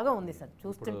అవెంజర్స్ లాగా ఉంది సార్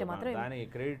చూస్తుంటే మాత్రం. దాని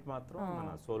క్రెడిట్ మాత్రం మన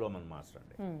సోలోమన్ మాస్టర్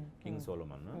అండి, కింగ్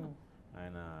సోలోమన్.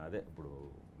 ఆయన అదే ఇప్పుడు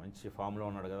మంచి ఫామ్లో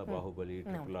ఉన్నాడు కదా, బాహుబలి,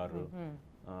 RRR.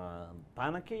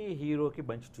 తనకి హీరోకి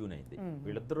మంచి ట్యూన్ అయింది,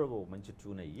 వీళ్ళిద్దరూ మంచి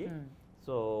ట్యూన్ అయ్యి.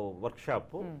 సో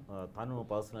వర్క్షాప్ తను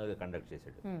పర్సనల్గా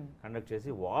కండక్ట్ చేసి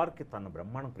వార్కి తన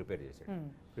బ్రహ్మాండం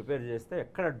ప్రిపేర్ చేస్తే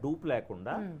ఎక్కడ డూప్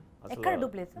లేకుండా, అసలు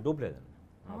డూప్ లేదండి,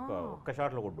 ఒక్క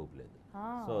షాట్లో కూడా డూప్ లేదు.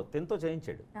 సో తినతో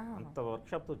చేయించాడు, అంత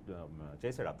వర్క్షాప్తో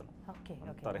చేశాడు అతను,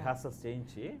 అంత రిహార్సల్స్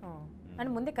చేయించి. అని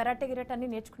ముందే కరాటే గిరాటే అన్ని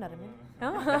నేర్చుకున్నారు మీరు?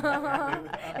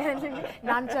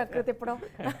 నాన్ తిప్పడం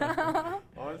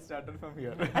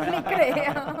ఇక్కడే.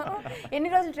 ఎన్ని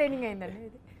రోజులు ట్రైనింగ్ అయిందండి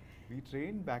ఇది? We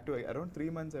trained back to around 3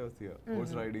 months. I was here,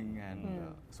 horse riding and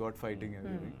sword fighting,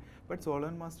 everything. But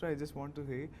Solon Master, I just want to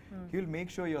say, he will make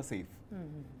sure you're safe.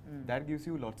 That gives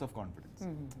you lots of confidence.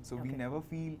 So we never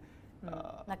feel.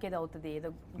 Nakedo avutadi,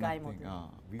 edo gaayam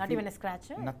avutadi. Not even a scratch.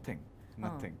 Nothing.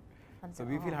 So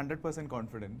we feel 100%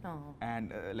 confident.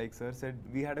 And like sir said,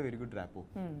 we had a very good rapport.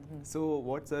 So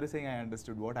what sir is saying, I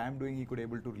understood. What I am doing, he could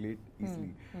able to relate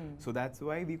easily. So that's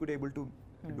why we could able to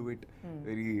do it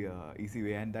very easy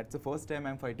way. And that's the first time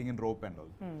I'm fighting in rope and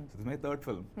all. So this is my 3rd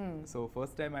film. So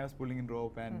first time I was pulling in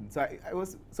rope, and so I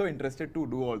was so interested to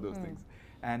do all those things.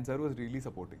 And sir was really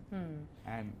supporting.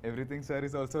 And everything sir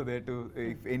is also there to,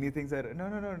 if anything sir, no,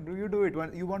 do you do it?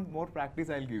 You want more practice,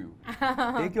 I'll give you.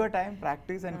 Take your time,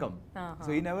 practice and come. So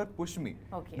he never pushed me.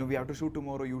 No, we have to shoot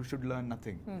tomorrow, you should learn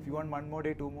nothing. If you want 1 more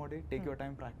day, 2 more day, take your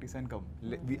time, practice and come.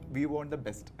 We want the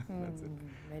best. That's it.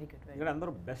 Very good. ఇక్కడ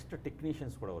అందరూ best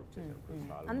technicians కూడా work చేశారు,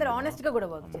 అందరూ honest గా కూడా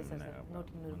work చేశారు sir.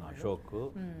 Ashok,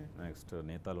 next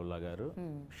నేతాలుల్లా గారు,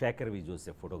 శేఖర్ వి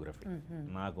Joseph photography.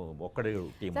 నాకు ఒక్కడే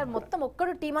టీం సార్, మొత్తం ఒక్కడు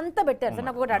టీం అంతా పెట్టారు సార్.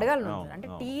 నాకు ఒకటి అడగాలి, అంటే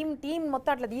టీం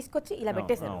మొత్తం అట్లా తీసుకొచ్చి ఇలా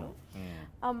పెట్టేశారు.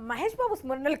 మహేష్ బాబు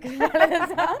స్మరణలకి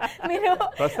మీరు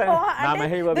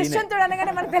దుష్యంతుడు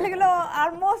అనగానే మన తెలుగులో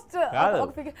ఆల్మోస్ట్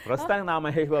ప్రస్తుతానికి నా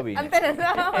మహేష్ బాబు అంతేనా?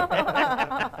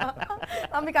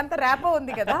 మీకు అంత ర్యాపో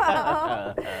ఉంది కదా,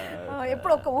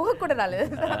 ఎప్పుడు ఒక్క ఊహ కూడా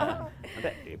రాలేదు.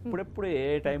 అంటే ఎప్పుడెప్పుడు ఏ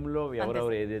టైంలో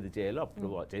ఎవరెవరు ఏదేది చేయాలో అప్పుడు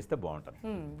చేస్తే బాగుంటుంది.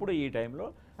 ఇప్పుడు ఈ టైంలో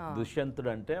దుష్యంతుడు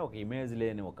అంటే ఒక ఇమేజ్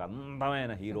లేని ఒక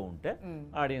అందమైన హీరో ఉంటే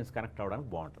ఆడియన్స్ కనెక్ట్ అవ్వడానికి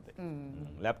బాగుంటుంది.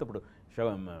 లేకపోతే ఇప్పుడు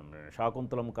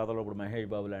శాకుంతలం కథలో ఇప్పుడు మహేష్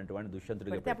బాబు లాంటి వాడిని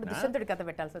దుష్యంతుడి కథ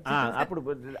పెట్టాల్సి అప్పుడు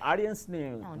ఆడియన్స్ ని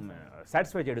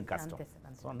సాటిస్ఫై చేయడం కష్టం.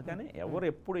 సో అందుకని ఎవరు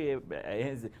ఎప్పుడు ఏ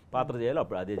పాత్ర చేయాలో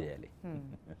అప్పుడు అదే చేయాలి.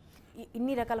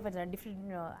 ఇన్ని రకాల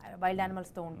డిఫరెంట్ వైల్డ్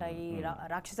యానిమల్స్తో ఉంటాయి,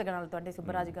 రాక్షస గణాలతో, అంటే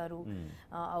సుబ్బరాజు గారు,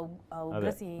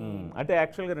 అంటే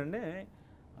యాక్చువల్గా రండి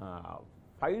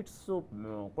ఫైట్స్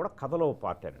కూడా కథలో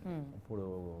పార్ట్ అండి. ఇప్పుడు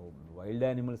వైల్డ్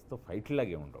యానిమల్స్తో ఫైట్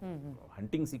లాగే ఉండవు,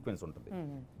 హంటింగ్ సీక్వెన్స్ ఉంటుంది.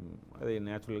 అది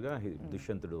న్యాచురల్గా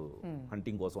దుష్యంతుడు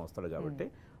హంటింగ్ కోసం వస్తాడు కాబట్టి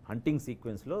హంటింగ్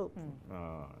సీక్వెన్స్లో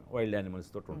వైల్డ్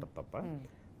యానిమల్స్ తోటి ఉంటుంది తప్ప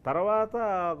తర్వాత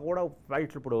కూడా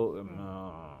ఫైట్లు ఇప్పుడు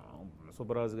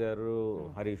సుబ్బరాజు గారు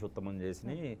హరీష్ ఉత్తమం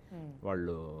చేసి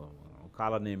వాళ్ళు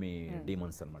కాలనేమి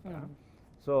డీమన్స్ అనమాట.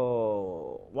 సో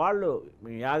వాళ్ళు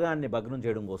యాగాన్ని భగ్నం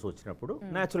చేయడం కోసం వచ్చినప్పుడు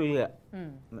న్యాచురల్గా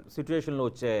సిచ్యువేషన్లో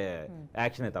వచ్చే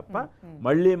యాక్షనే తప్ప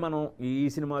మళ్ళీ మనం ఈ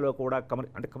సినిమాలో కూడా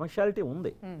అంటే కమర్షియాలిటీ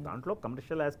ఉంది, దాంట్లో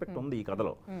కమర్షియల్ ఆస్పెక్ట్ ఉంది ఈ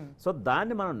కథలో. సో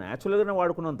దాన్ని మనం న్యాచురల్గానే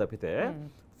వాడుకున్నాం తప్పితే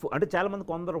అంటే చాలా మంది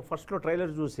కొందరు ఫస్ట్లో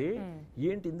ట్రైలర్ చూసి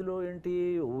ఏంటి ఇందులో ఏంటి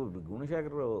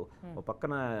గుణశేఖర్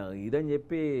పక్కన ఇదని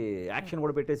చెప్పి యాక్షన్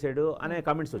కూడా పెట్టేశాడు అనే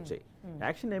కామెంట్స్ వచ్చాయి.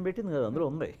 యాక్షన్ ఏం పెట్టింది కదా, అందులో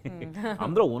ఉంది.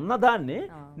 అందులో ఉన్నదాన్ని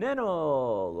నేను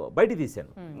బయట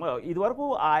తీశాను. ఇది వరకు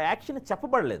ఆ యాక్షన్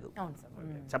చెప్పబడలేదు.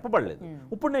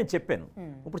 ఇప్పుడు నేను చెప్పాను,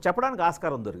 ఇప్పుడు చెప్పడానికి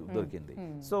ఆస్కారం దొరికింది.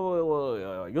 సో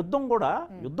యుద్ధం కూడా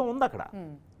యుద్ధం ఉంది అక్కడ.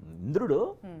 ఇంద్రుడు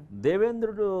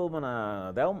దేవేంద్రుడు మన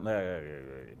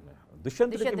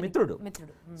దుష్యంతుడికి మిత్రుడు.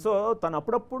 సో తను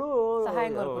అప్పుడప్పుడు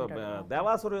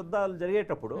దేవాసుర యుద్ధాలు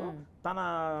జరిగేటప్పుడు తన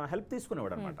హెల్ప్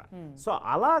తీసుకునేవాడు అనమాట. సో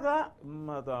అలాగా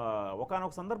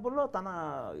ఒకానొక సందర్భంలో తన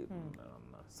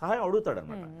సహాయం అడుగుతాడు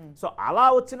అనమాట. సో అలా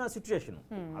వచ్చిన సిచ్యుయేషన్,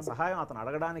 ఆ సహాయం అతను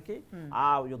అడగడానికి ఆ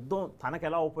యుద్ధం తనకు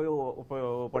ఎలా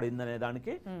ఉపయోగపడింది అనే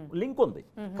దానికి లింక్ ఉంది,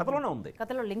 కథలోనే ఉంది,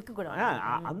 కథలో లింక్ కూడా.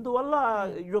 అందువల్ల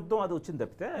యుద్ధం అది వచ్చింది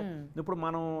తప్పితే ఇప్పుడు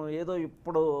మనం ఏదో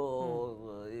ఇప్పుడు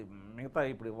మిగతా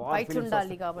ఇప్పుడు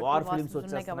వార్ ఫిల్మ్స్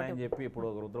వచ్చేస్తున్నాయని చెప్పి ఇప్పుడు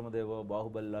రుద్రమదేవ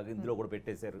బాహుబలి లాగా ఇందులో కూడా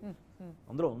పెట్టేశారు.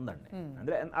 అందులో ఉందండి,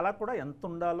 అంటే అలా కూడా ఎంత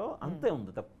ఉండాలో అంతే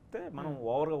ఉంది తప్పితే మనం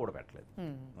ఓవర్గా కూడా పెట్టలేదు.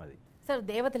 అది సార్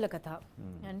దేవతల కథ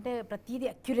అంటే ప్రతిదీ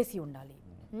అక్యురసీ ఉండాలి.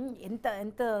 ఎంత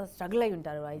ఎంత స్ట్రగుల్ అయి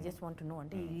ఉంటారు. I just want to know.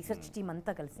 అంటే రీసెర్చ్ టీమ్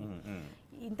అంతా కలిసి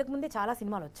ఇంతకుముందే చాలా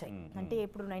సినిమాలు వచ్చాయి. అంటే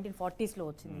ఇప్పుడు 1940s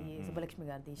వచ్చింది సుబ్బలక్ష్మి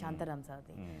గారిది, Shantaram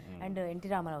సార్ది, and NT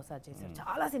Ramarao sir చేశారు.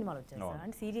 చాలా సినిమాలు వచ్చాయి సార్,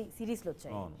 అంటే సిరీస్లు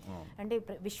వచ్చాయి. అంటే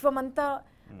విశ్వమంతా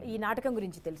ఈ నాటకం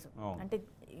గురించి తెలుసు. అంటే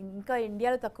ఇంకా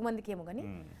ఇండియాలో తక్కువ మందికి ఏమో కానీ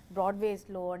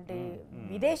బ్రాడ్వేస్లో అంటే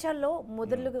విదేశాల్లో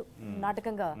మొదలు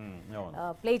నాటకంగా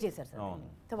ప్లే చేశారు సార్.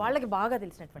 సో వాళ్ళకి బాగా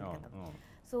తెలిసినటువంటి కథ.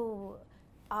 సో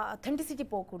ఆ అథెంటిసిటీ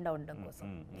పోకుండా ఉండడం కోసం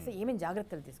సో ఏమేమి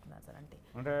జాగ్రత్తలు తీసుకున్నారు సార్?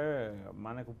 అంటే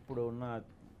మనకు ఇప్పుడు ఉన్న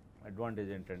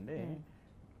అడ్వాంటేజ్ ఏంటంటే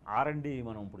R&D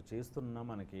మనం ఇప్పుడు చేస్తున్న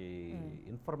మనకి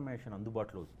ఇన్ఫర్మేషన్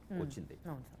అందుబాటులో వచ్చింది.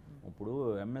 ఇప్పుడు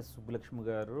MS సుబ్బలక్ష్మి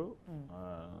గారు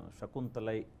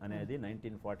శకుంతలై అనేది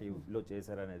 1940లో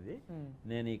చేశారనేది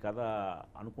నేను ఈ కథ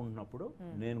అనుకుంటున్నప్పుడు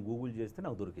నేను గూగుల్ చేస్తే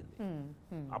నాకు దొరికింది.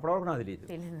 అప్పటి వరకు నాకు తెలియదు.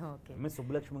 MS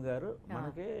సుబ్బలక్ష్మి గారు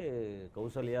మనకి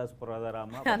కౌసల్య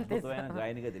సుప్రధారామ అద్భుతమైన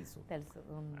గాయనిగా తెలుసు.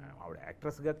 ఆవిడ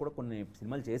యాక్ట్రెస్గా కూడా కొన్ని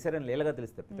సినిమాలు చేశారని లీలగా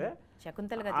తెలిసి తప్పితే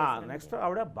నెక్స్ట్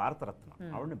ఆవిడ భారతరత్న,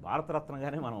 ఆవిడని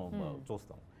భారతరత్నగానే మనం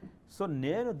చూస్తాం. సో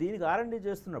నేను దీనికి R&D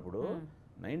చేస్తున్నప్పుడు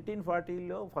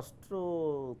 1940లో ఫస్ట్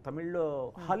తమిళ్లో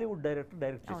హాలీవుడ్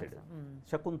డైరెక్ట్ చేశాడు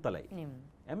శకుంతలై.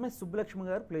 MS సుబ్బలక్ష్మి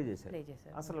గారు ప్లే చేశారు.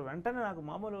 అసలు వెంటనే నాకు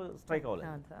మామూలు స్ట్రైక్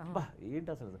అవ్వలేదు, ఏంటి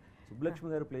అసలు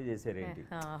సుబ్బలక్ష్మి గారు ప్లే చేశారు ఏంటి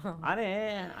అనే.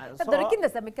 దొరికిందా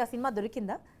సార్ మీకు? సినిమా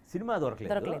దొరికిందా? సినిమా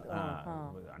దొరకలేదు.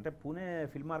 అంటే పూణే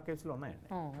ఫిల్మ్ ఆర్కైవ్స్లో ఉన్నాయండి.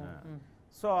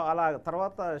 సో అలా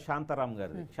తర్వాత శాంతారాం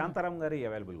గారు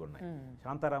అవైలబుల్గా ఉన్నాయి.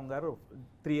 శాంతారాం గారు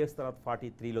 3 years తర్వాత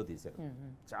 43లో తీశారు.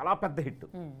 చాలా పెద్ద హిట్,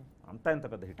 అంతా ఎంత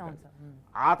పెద్ద హిట్.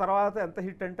 ఆ తర్వాత ఎంత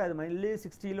హిట్ అంటే అది మళ్ళీ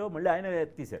 60లో మళ్ళీ ఆయన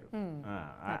తీశారు,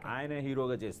 ఆయన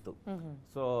హీరోగా చేస్తూ.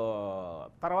 సో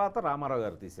తర్వాత రామారావు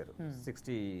గారు తీశారు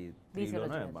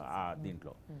 63లోనే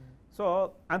దీంట్లో. సో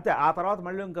అంతే. ఆ తర్వాత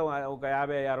మళ్ళీ ఇంకా ఒక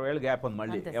 50-60 ఏళ్ళ గ్యాప్ ఉంది,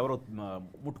 మళ్ళీ ఎవరు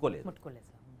ముట్టుకోలేదు.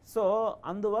 సో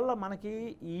అందువల్ల మనకి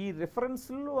ఈ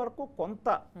రిఫరెన్స్ల వరకు కొంత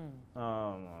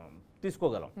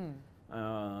తీసుకోగలం.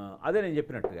 అదే నేను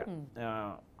చెప్పినట్టుగా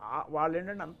వాళ్ళు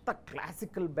ఏంటంటే అంత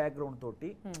క్లాసికల్ బ్యాక్గ్రౌండ్ తోటి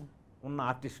ఉన్న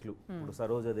ఆర్టిస్టులు. ఇప్పుడు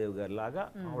సరోజాదేవి గారి లాగా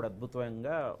ఆవిడ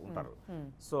అద్భుతంగా ఉంటారు.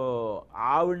 సో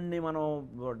ఆవిడ్ని మనం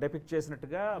డెపిక్ట్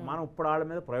చేసినట్టుగా మనం ఇప్పుడు ఆవిడ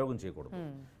మీద ప్రయోగం చేయకూడదు.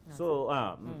 సో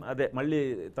అదే మళ్ళీ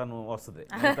తను వస్తుంది.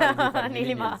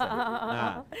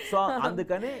 సో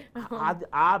అందుకని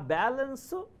ఆ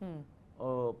బ్యాలెన్స్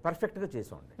పర్ఫెక్ట్గా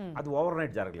చేసామండి. అది ఓవర్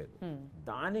నైట్ జరగలేదు,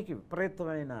 దానికి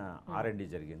విపరీతమైన R&D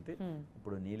జరిగింది.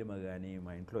 ఇప్పుడు నీలిమ కానీ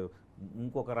మా ఇంట్లో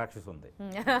ఇంకొక రాక్షసు ఉంది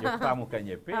చెప్తాముక్ అని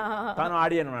చెప్పి తను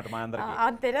ఆడి అనమాట మా అందరికి.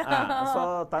 సో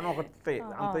తను ఒకటి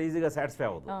అంత ఈజీగా సాటిస్ఫై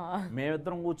అవ్వదు.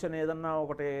 మేమిద్దరం కూర్చొని ఏదన్నా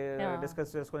ఒకటి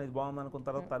డిస్కస్ చేసుకొని ఇది బాగుంది అనుకున్న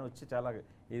తర్వాత తను వచ్చి చాలా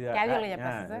ఇది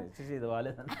ఇది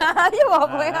బాగాలేదని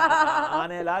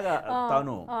అనేలాగా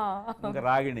తను ఇంకా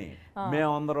రాగిణి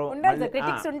మేమందరం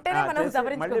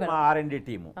మళ్ళీ మా R&D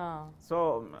టీము. సో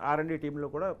R&D టీంలో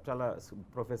కూడా చాలా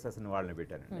ప్రొఫెసర్స్ని వాళ్ళని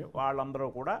పెట్టానండి. వాళ్ళందరూ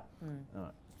కూడా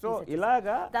సో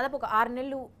ఇలాగా దాదాపు ఒక 6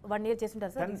 నెలలు 1 year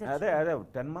చేస్తుంటారు సార్. అదే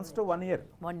 10 months to 1 year.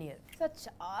 సార్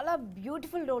చాలా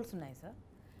బ్యూటిఫుల్ రోల్స్ ఉన్నాయి సార్.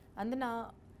 అందున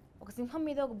ఒక సింహం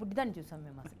మీద ఒక బుడ్డిదాన్ని చూసాం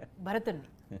మేము అసలు భరతుడిని.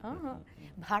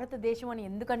 భారతదేశం అని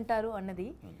ఎందుకంటారు అన్నది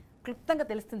క్లుప్తంగా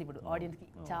తెలుస్తుంది ఇప్పుడు ఆడియన్స్కి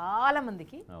చాలా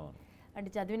మందికి. అంటే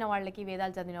చదివిన వాళ్ళకి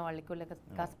వేదాలు చదివిన వాళ్ళకి లేక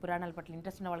కాస్త పురాణాల పట్ల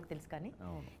ఇంట్రెస్ట్ ఉన్న వాళ్ళకి తెలుసు. కానీ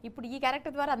ఇప్పుడు ఈ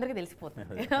క్యారెక్టర్ ద్వారా అందరికీ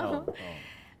తెలిసిపోతుంది.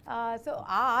 సో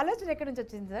ఆ ఆలోచన ఎక్కడి నుంచి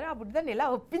వచ్చింది సార్? ఆ బుడ్డిదాన్ని ఎలా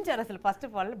ఒప్పించారు అసలు? First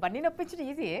of all బన్నీని ఒప్పించడం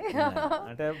ఈజీయే.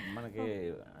 అంటే మనకి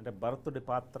అంటే భరతుడి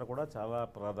పాత్ర కూడా చాలా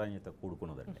ప్రాధాన్యత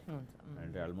కూడుకున్నదండి.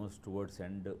 అంటే almost towards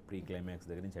end pre climax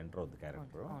దగ్గర నుంచి ఎంటర్ అవుతుంది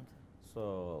క్యారెక్టర్. సో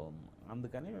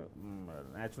అందుకని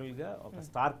న్యాచురల్గా ఒక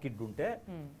స్టార్ కిడ్ ఉంటే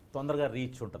తొందరగా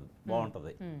రీచ్ ఉంటుంది,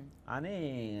 బాగుంటుంది అని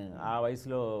ఆ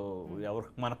వయసులో ఎవరు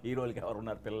మన హీరోలకి ఎవరు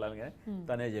ఉన్నారు పిల్లలు కానీ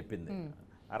తనే చెప్పింది.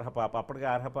 అర్హపాప అప్పటికే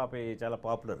అర్హపాప చాలా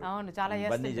పాపులర్.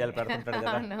 బన్నీ జైలు పెడుతుంటాడు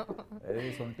కదా, అదే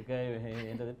సొంటికాయ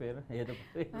ఏంటది పేరు ఏదో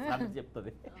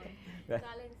చెప్తుంది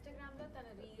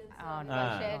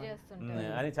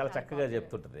అని చాలా చక్కగా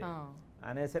చెప్తుంటది.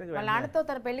 అనేసరికి నాన్నతో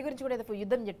తన పెళ్లి గురించి కూడా ఏదో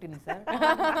యుద్ధం చెప్పింది సార్.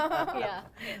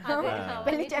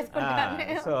 పెళ్లి చేసుకుంటాను.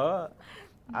 సో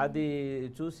అది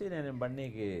చూసి నేను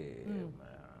బన్నీకి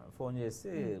ఫోన్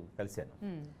చేసి కలిశాను.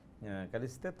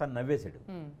 కలిస్తే తను నవ్వేశాడు.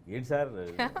 ఏంటి సార్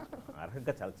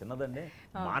అర్హంగా చాలా చిన్నదండి,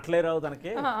 మాటలే రావు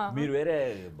తనకి, మీరు వేరే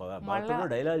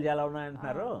డైలాగులు చాలా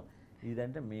ఉన్నాయంటున్నారు,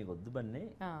 ఇదంటే మీకు వద్దు బన్నీ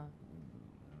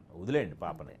వదిలేయండి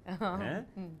పాపని,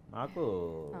 మాకు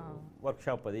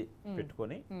వర్క్షాప్ అది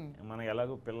పెట్టుకొని మనకి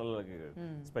ఎలాగో పిల్లలకి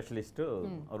స్పెషలిస్ట్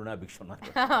అరుణా భిక్ష ఉన్నారు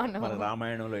మన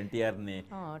రామాయణంలో ఎన్టీఆర్ని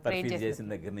తర్ఫీజ్ చేసిన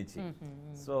దగ్గర నుంచి.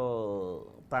 సో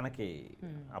తనకి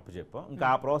అప్పచెప్పాం. ఇంకా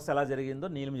ఆ ప్రాసెస్ ఎలా జరిగిందో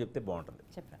నీలిమ చెప్తే బాగుంటుంది.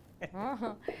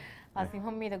 ఆ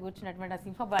సింహం మీద కూర్చున్నటువంటి ఆ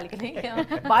సింహ బాలికని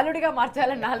బాలుడిగా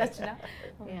మార్చాలని ఆలోచన.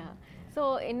 So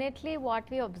ఇన్నెట్లీ what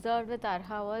we observed with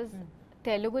Arha was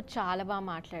Telugu చాలా బాగా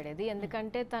మాట్లాడేది.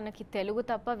 ఎందుకంటే తనకి తెలుగు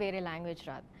తప్ప వేరే లాంగ్వేజ్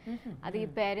రాదు. అది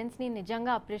పేరెంట్స్ ని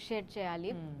నిజంగా అప్రిషియేట్ చేయాలి.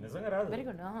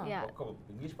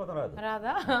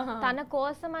 తన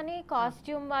కోసం అని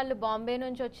కాస్ట్యూమ్ వాళ్ళు బాంబే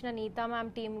నుంచి వచ్చిన నీతా మ్యామ్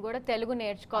టీమ్ కూడా తెలుగు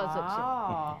నేర్చుకోవాల్సి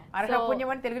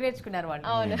వచ్చింది. తెలుగు నేర్చుకున్నారు వాళ్ళు.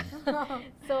 అవును.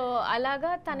 సో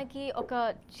అలాగా తనకి ఒక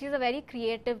she a very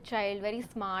creative child, very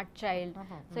smart child.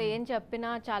 So ఏం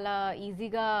చెప్పినా చాలా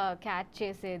ఈజీగా క్యాచ్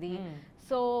చేసేది.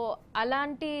 సో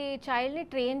అలాంటి చైల్డ్ని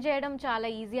ట్రైన్ చేయడం చాలా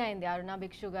ఈజీ అయింది అరుణా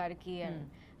భిక్షు గారికి అండ్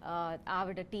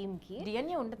ఆవిడ టీమ్కి.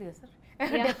 డిఎన్ఏ ఉంటుంది కదా సార్,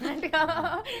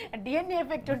 డిఎన్ఏ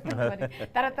ఎఫెక్ట్ ఉంటుంది మరి,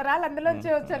 తరతరాలు అందులోంచి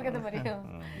వచ్చారు కదా మరి.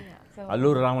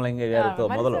 అల్లూరు రామలింగ గారితో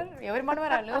మొదలు ఎవరి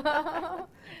మనవరాలు?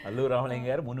 అల్లూరు రామలింగ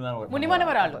గారు ముని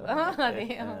మనవరాలు. అదే.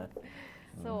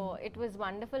 So it was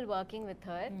wonderful working with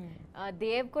her.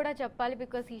 Dev kuda cheppali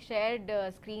because he shared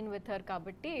screen with her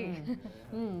kabatti.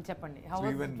 Cheppandi, how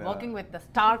was working with the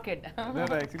star kid? No,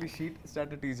 actually she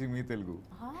started teaching me Telugu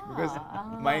because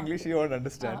my English she won't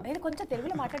understand. Idu koncha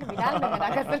Telugulo maatlaadi vidali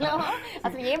naaku asalu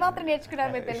ఏ మాత్రం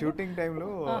నేర్చుకున్నారు మీరు Telugu? Shooting time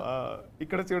lo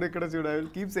ikkada chudu I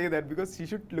will keep say that because she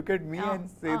should look at me and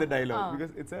say the dialogue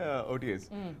because it's a OTS.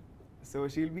 So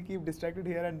she'll be keep distracted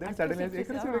here and then suddenly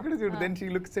then she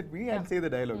looks at me and say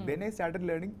the dialogue. Then I started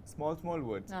learning small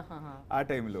words our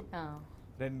time lo.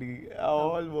 Then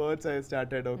all words I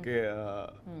started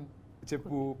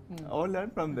cheppu all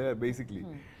learned from there basically.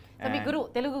 Me Guru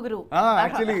Telugu Guru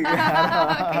actually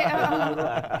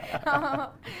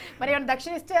మరి ఏమైనా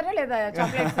దక్షిణ ఇచ్చారా లేదా?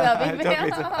 Chocolates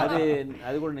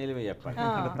అది కూడా నీలిమే చెప్పాలి.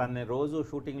 తన రోజు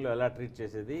షూటింగ్ లో ఎలా ట్రీట్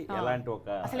చేసేది, ఎలాంటి ఒక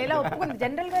అసలు ఎలా ఒప్పుకుంది?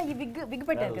 జనరల్ గా ఈ విగ్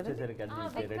పెట్టారు కదా,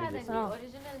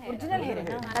 ఒరిజినల్ హెయిర్,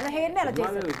 తన హెయిర్ ని అలా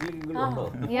చేశారు.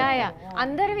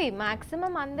 అందరివి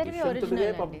మాక్సిమం అందరివి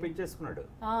ఒరిజినల్ పంపించేసుకున్నాడు.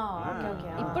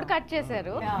 ఇప్పుడు కట్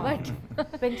చేశారు బట్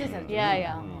పెంచేశారు.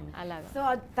 అలాగా. సో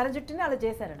తన జుట్టుని అలా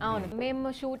చేశారు. అవును, మేము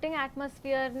షూటింగ్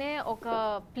అట్మాస్ఫియర్ నే ఒక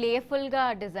ప్లేఫుల్ గా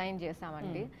డిజైన్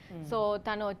చేసామండి. సో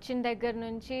తను వచ్చిన దగ్గర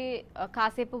నుంచి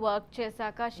కాసేపు వర్క్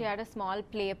చేశాక she had a small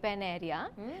play pen area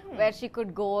where she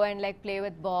could go and like play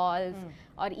with balls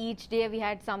or each day we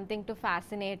had something to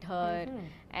fascinate her.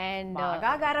 And బాగా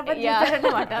గారాబం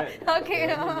చేశారన్నమాట. ఓకే,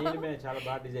 నీలిమే చాలా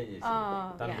బాగా డిజైన్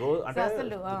చేసింది. తను రోజు అంటే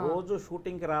రోజు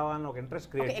షూటింగ్ కి రావాలని ఒక ఇంట్రెస్ట్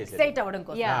క్రియేట్ చేసేది, ఎక్సైట్ అవ్వడం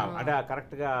కోసం. అంటే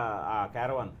కరెక్ట్ గా ఆ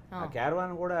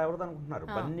క్యారవాన్ కూడా ఎవరిది అనుకుంటున్నారు,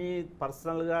 బన్నీ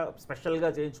పర్సనల్ గా స్పెషల్ గా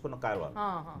చేయించుకున్న క్యారవాన్.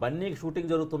 బన్నీకి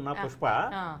షూటింగ్ జరుగుతున్న పుష్ప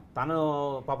తను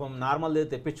పాపం నార్మల్ దే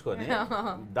తెప్పించుకొని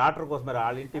డాక్టర్ కోసం, మరి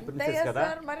వాళ్ళ ఇంటి ప్రిన్సెస్ కదా,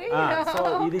 సో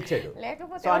ఇది ఇచ్చాడు.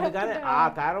 సో అందుకని ఆ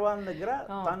క్యారవాన్ దగ్గర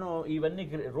తను ఇవన్నీ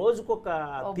రోజుకొక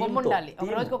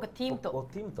థీమ్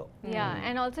తో. Yeah,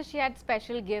 and also she had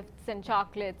special gifts and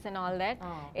chocolates and all that.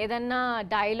 ఏదన్నా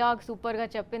డైలాగ్ సూపర్ గా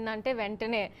చెప్పిందంటే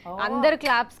వెంటనే అందరు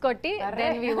క్లాప్స్ కొట్టి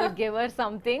then we would give her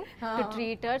something to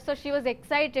treat her. So she was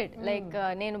excited, like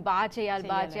నేను బాగా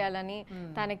చేయాలని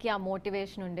తనకి ఆ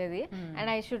మోటివేషన్ ఉండేది. And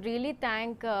I should really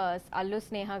thank Allu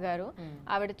స్నేహ గారు.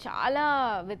 ఆవిడ చాలా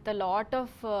with a lot of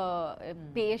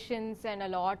patience and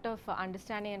a lot of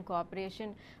understanding and cooperation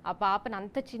ఆ పాపని,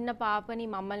 అంత చిన్న పాపని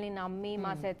మమ్మల్ని నమ్మి మా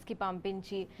సెట్స్ కి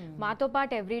పంపించి మాతో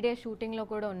పాటు ఎవ్రీడే షూటింగ్ లో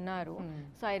కూడా ఉన్నారు.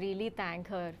 So I really thank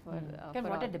her for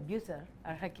what a debut sir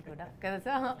అర్హకి కూడా కదా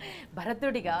సార్,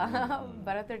 భరతుడిగా.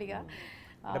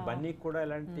 అంటే బన్నీ కూడా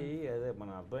ఇలాంటి అదే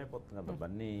మనం అర్థమైపోతుంది కదా,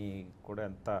 బన్నీ కూడా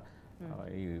ఎంత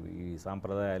ఈ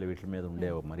సాంప్రదాయాలు వీటి మీద ఉండే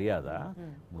మర్యాద.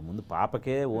 ఇప్పుడు ముందు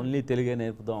పాపకే ఓన్లీ తెలుగే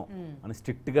నేర్పుదాం అని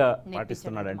స్ట్రిక్ట్గా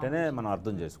పాటిస్తున్నాడు అంటేనే మనం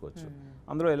అర్థం చేసుకోవచ్చు.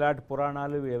 అందులో ఇలాంటి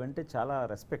పురాణాలు ఏవంటే చాలా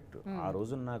రెస్పెక్ట్. ఆ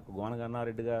రోజు నాకు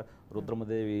గోనగన్నారెడ్డి గారు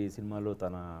రుద్రమదేవి సినిమాలో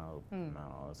తన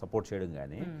సపోర్ట్ చేయడం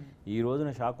కానీ, ఈ రోజున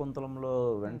శాకుంతలంలో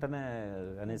వెంటనే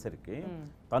అనేసరికి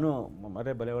తను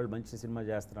మరే భలేవాళ్ళు మంచి సినిమా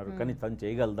చేస్తున్నారు కానీ తను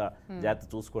చేయగలదా, జాగ్రత్త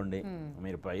చూసుకోండి,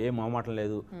 మీరు ఏం మొహమాటం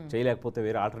లేదు, చేయలేకపోతే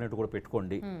వేరే ఆల్టర్నేటివ్ కూడా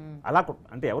పెట్టుకోండి. అలా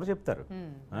అంటే ఎవరు చెప్తారు?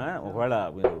 ఒకవేళ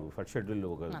మీరు ఫస్ట్ షెడ్యూల్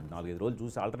ఒక 4-5 రోజులు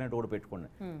చూసి ఆల్టర్నేటివ్ కూడా పెట్టుకోండి.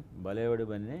 భలేవాడు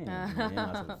బన్నీ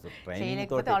ట్రైనింగ్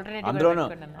తోటి,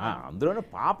 అందులోనూ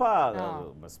పాప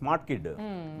స్మార్ట్ కిడ్.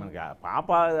 మనకి పాప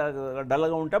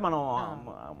డల్గా ఉంటే మనం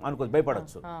అనుకో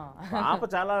భయపడచ్చు, పాప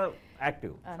చాలా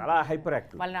యాక్టివ్, చాలా హైపర్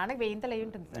యాక్టివ్. వాళ్ళ నాన్నకి వేయింతలు అయి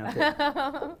ఉంటుంది.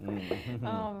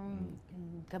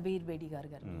 కబీర్ బేడి గారు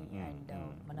అండ్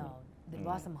మన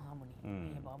దుర్వాస మహాముని,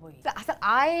 బాబోయ్ అసలు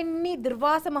ఆయన్ని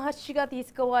దుర్వాస మహర్షిగా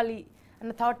తీసుకోవాలి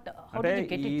అన్న థాట్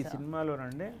అంటే ఈ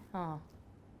సినిమాలోనండి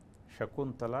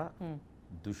శకుంతల,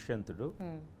 దుష్యంతుడు,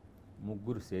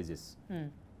 ముగ్గురు సేజెస్,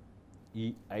 ఈ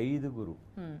 5గురు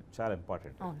చాలా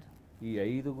ఇంపార్టెంట్. ఈ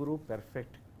 5గురు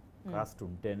పెర్ఫెక్ట్ కాస్ట్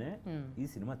ఉంటేనే ఈ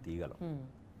సినిమా తీయగలం,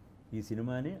 ఈ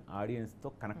సినిమాని ఆడియన్స్తో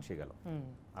కనెక్ట్ చేయగలం.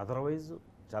 అదర్వైజ్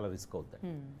చాలా రిస్క్ అవుతాయి.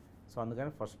 సో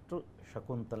అందుకని ఫస్ట్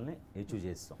శకుంతల్ని అచీవ్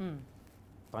చేస్తాం.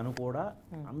 తను కూడా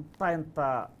ఎంత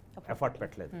ఎఫర్ట్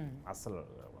పెట్టలేదు, అసలు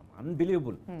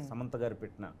అన్బిలీవబుల్. సమంత గారు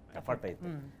పెట్టిన ఎఫర్ట్ అయితే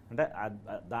అంటే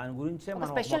దాని గురించే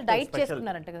మనం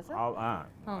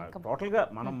టోటల్గా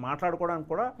మనం మాట్లాడుకోవడానికి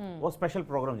కూడా ఓ స్పెషల్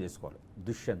ప్రోగ్రామ్ చేసుకోవాలి.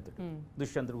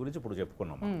 దుష్యంతుడి గురించి ఇప్పుడు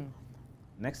చెప్పుకున్నాం.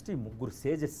 నెక్స్ట్ ఈ ముగ్గురు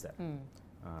సేజెస్ సార్,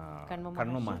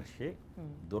 కణ్వ మహర్షి,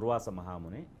 దుర్వాస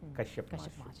మహాముని, కశ్యప్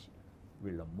మహర్షి.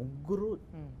 వీళ్ళ ముగ్గురు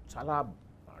చాలా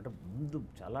అంటే ముందు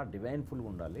చాలా డివైన్ఫుల్గా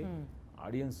ఉండాలి,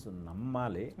 ఆడియన్స్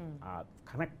నమ్మాలి,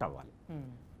 కనెక్ట్ అవ్వాలి.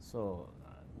 సో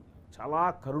చాలా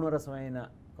కరుణరసమైన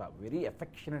ఒక వెరీ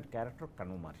ఎఫెక్షనేట్ క్యారెక్టర్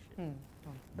కణ్వ మహర్షి.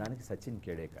 దానికి సచిన్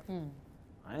కేడేకర్,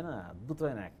 ఆయన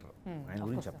అద్భుతమైన యాక్టర్, ఆయన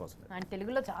గురించి చెప్పవలసింది. ఆయన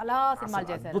తెలుగులో చాలా సినిమాలు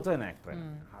చేశారు, అద్భుతమైన యాక్టర్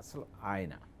అసలు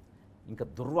ఆయన. ఇంకా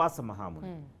దుర్వాస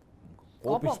మహాముని,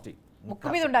 కోపిష్టి, ముక్కు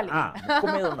మీద ఉండాలి.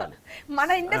 మన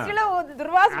ఇండస్ట్రీలో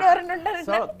దుర్వాసుడు ఎవరైనా ఉంటారు.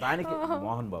 సో దానికి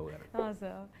మోహన్ బాబు గారు.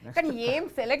 కానీ ఏం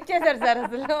సెలెక్ట్ చేశారు సార్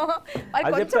అసలు?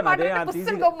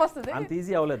 అంత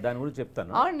ఈజీ అవ్వలేదు, దాని గురించి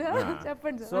చెప్తాను.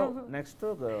 చెప్పండి. సో నెక్స్ట్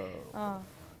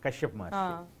కశ్యప్ మహర్షి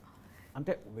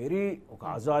అంటే వెరీ ఒక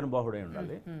అజానుబాహుడై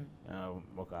ఉండాలి,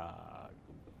 ఒక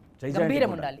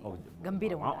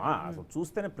అసలు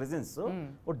చూస్తేనే ప్రెజెన్స్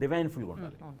ఒక డివైన్ఫుల్గా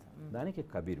ఉండాలి. దానికి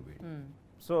కబీర్ బేడి.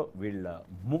 సో వీళ్ళ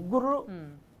ముగ్గురు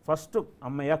ఫస్ట్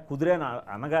అమ్మయ్య కుదిరే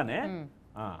అనగానే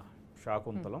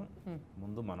శాకుంతలం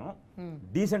ముందు మనం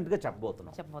డీసెంట్గా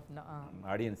చెప్పబోతున్నాం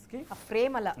ఆడియన్స్కి,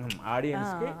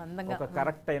 ఒక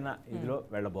కరెక్ట్ అయిన ఇదిలో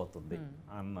వెళ్ళబోతుంది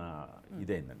అన్న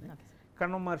ఇదైందండి.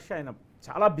 కణ్వ మహర్షి ఆయన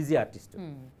చాలా బిజీ ఆర్టిస్ట్.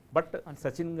 బట్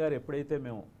సచిన్ గారు ఎప్పుడైతే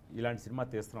మేము ఇలాంటి సినిమా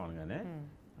తీస్తున్నాం అనగానే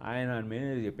ఆయన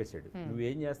మేనేజర్ చెప్పేసాడు,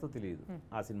 నువ్వేం చేస్తావు తెలియదు,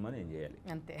 ఆ సినిమాని ఏం చేయాలి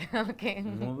అంతే,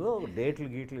 నువ్వు డేట్లు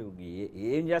గీట్లు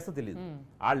ఏం చేస్తావు తెలియదు,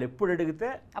 వాళ్ళు ఎప్పుడు అడిగితే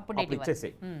అప్పుడు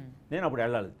ఇచ్చేసాయి, నేను అప్పుడు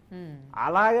వెళ్ళాలి.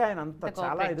 అలాగే ఆయన అంత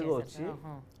చాలా ఇదిగా వచ్చి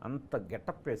అంత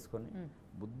గెటప్ వేసుకొని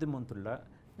బుద్ధిమంతుల్లా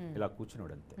ఇలా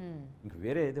కూర్చునేవాడు అంతే, ఇంక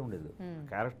వేరే ఏదే ఉండేది,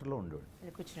 క్యారెక్టర్లో ఉండేవాడు.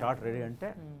 షార్ట్ రెడీ అంటే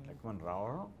మనం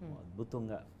రావడం,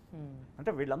 అద్భుతంగా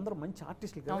అంటే వీళ్ళందరూ మంచి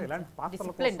ఆర్టిస్టులు కదా, ఇలాంటి పాత్రల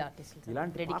Disciplined కోసం artists.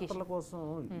 ఇలాంటి పాత్రల కోసం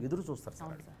ఎదురు చూస్తారు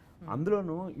సార్.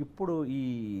 అందులోనూ ఇప్పుడు ఈ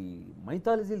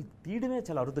మైథాలజీలు తీయడమే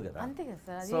చాలా అరుదు కదా. అంతే కదా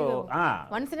sir, so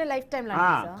once in life time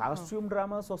costume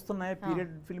dramas వస్తున్నాయి,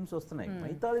 పీరియడ్ ఫిల్మ్స్ వస్తున్నాయి,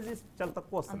 మైథాలజీస్ చాలా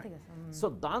తక్కువ వస్తున్నాయి. సో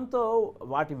దాంతో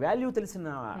వాటి వాల్యూ తెలిసిన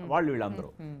వాళ్ళు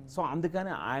వీళ్ళందరూ. సో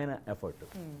అందుకని ఆయన ఎఫర్ట్.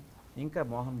 ఇంకా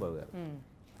మోహన్ బాబు గారు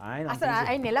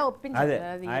ఆయన ఎలా ఒప్పించారు? అదే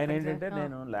ఆయన ఏంటంటే,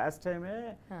 నేను లాస్ట్ టైమే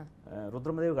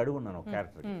రుద్రమదేవికి అడుగున్నాను ఒక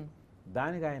క్యారెక్టర్,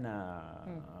 దానికి ఆయన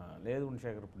లేదు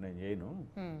గుణశేఖర్ ఇప్పుడు నేను చేయను,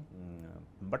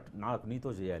 బట్ నాకు నీతో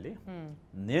చేయాలి,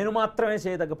 నేను మాత్రమే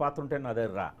చేయదగ్గ పాత్ర ఉంటే నా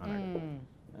దగ్గర రా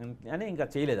అని ఇంకా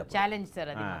చేయలేదు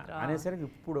అనేసరికి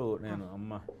ఇప్పుడు నేను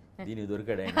అమ్మ దీనికి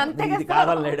దొరికాడు ఇది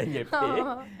కాదనలేడని చెప్పి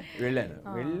వెళ్ళాను.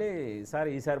 వెళ్ళి సార్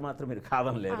ఈసారి మాత్రం మీరు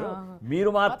కాదనలేరు,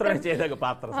 మీరు మాత్రమే చేయదగ్గ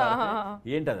పాత్ర సార్.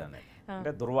 ఏంటది అన్నది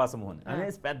అంటే దుర్వాస మోహన్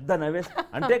అనేసి పెద్ద నవ్వేసి,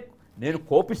 అంటే నేను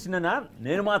కోపిస్తున్నా,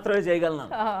 నేను మాత్రమే చేయగలను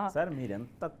సార్. మీరు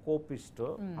ఎంత కోపిస్టో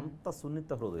అంత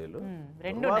సున్నిత హృదయాలు.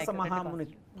 దుర్వాస మహాముని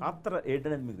పాత్ర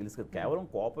ఏంటనేది మీకు తెలుసు కదా, కేవలం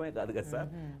కోపమే కాదు కదా సార్,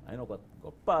 ఆయన ఒక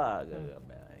గొప్ప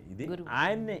ఇది.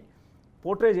 ఆయన్ని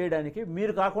పోర్ట్రే చేయడానికి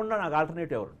మీరు కాకుండా నాకు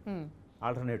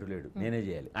ఆల్టర్నేటివ్ లేడు, నేనే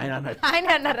చేయాలి ఆయన అన్నాడు.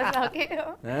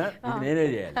 ఇది నేనే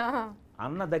చేయాలి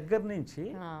అన్న దగ్గర నుంచి,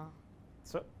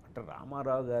 సో అంటే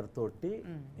రామారావు గారితో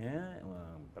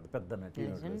పెద్ద పెద్ద నటి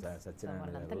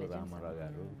సత్యనారాయణ గారు, రామారావు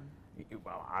గారు,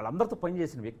 వాళ్ళందరితో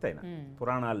పనిచేసిన వ్యక్తి ఆయన.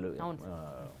 పురాణాలు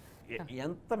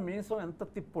ఎంత మీసం ఎంత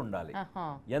తిప్పు ఉండాలి,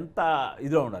 ఎంత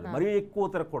ఇదిలో ఉండాలి, మరీ ఎక్కువ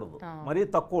తిరగకూడదు, మరీ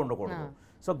తక్కువ ఉండకూడదు.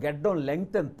 సో గెడ్డం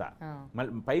లెంగ్త్ ఎంత,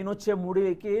 మళ్ళీ పైన వచ్చే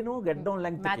ముడికిను గెడ్డం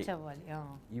లెంగ్త్,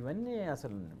 ఇవన్నీ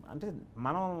అసలు అంటే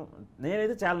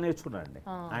నేనైతే చాలా నేర్చుకున్నానండి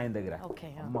ఆయన దగ్గర.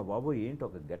 అమ్మ బాబు ఏంటి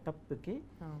ఒక గెటప్కి,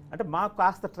 అంటే మాకు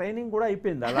కాస్త ట్రైనింగ్ కూడా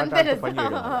అయిపోయింది అలాంటి పని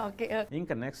చేయడం.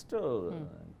 ఇంకా నెక్స్ట్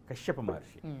కశ్యప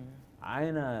మహర్షి,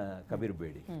 ఆయన కబీర్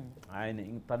బేడి, ఆయన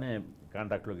తనే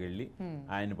కాంట్రాక్ట్లోకి వెళ్ళి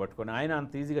ఆయన పట్టుకొని, ఆయన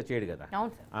అంత ఈజీగా చేయడు కదా.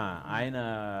 ఆయన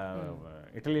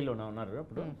ఇటలీలో ఉన్నారు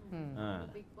అప్పుడు,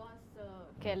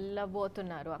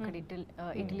 వెళ్ళబోతున్నారు అక్కడ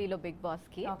ఇటలీలో బిగ్ బాస్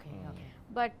కి.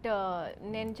 బట్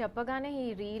నేను చెప్పగానే హీ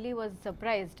రియలీ వాజ్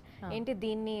సర్ప్రైజ్డ్, ఏంటి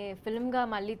దీన్ని ఫిల్మ్ గా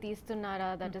మళ్ళీ తీస్తున్నారా,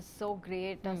 దట్ ఈస్ సో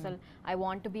గ్రేట్, అసలు I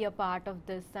want to be a part of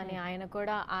this అని. ఆయన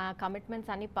కూడా ఆ కమిట్మెంట్స్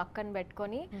అన్ని పక్కన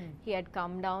పెట్టుకొని he had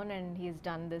come down and he's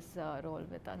done this role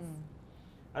with us.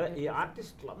 అదే ఈ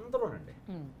ఆర్టిస్టులు అందరూనండి,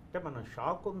 అంటే మనం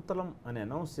శాకుంతలం అని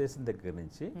అనౌన్స్ చేసిన దగ్గర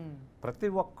నుంచి ప్రతి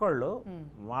ఒక్కళ్ళు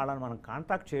వాళ్ళని మనం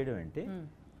కాంటాక్ట్ చేయడం ఏంటి,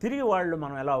 తిరిగి వాళ్ళు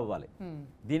మనం ఎలా అవ్వాలి,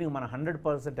 దీనికి మనం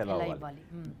 100% ఎలా అవ్వాలి,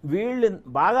 వీళ్ళు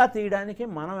బాగా తీయడానికి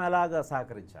మనం ఎలాగా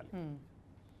సహకరించాలి.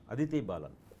 అదితి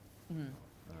బాలన్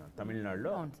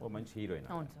తమిళనాడులో ఓ మంచి హీరోయిన్,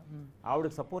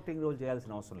 ఆవిడకి సపోర్టింగ్ రోల్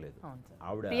చేయాల్సిన అవసరం లేదు,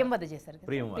 ఆవిడ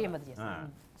ప్రియం.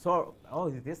 సో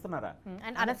ఇది తీస్తున్నారా.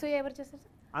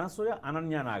 అనసూయ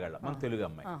అనన్య నాగళ్ళ మన తెలుగు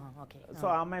అమ్మాయి. సో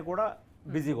ఆ అమ్మాయి కూడా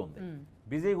బిజీగా ఉంది.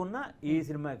 బిజీగా ఉన్న ఈ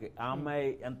సినిమాకి ఆ అమ్మాయి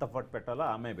ఎంత ఎఫర్ట్ పెట్టాలో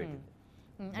ఆ అమ్మాయి పెట్టింది.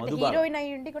 హీరోయిన్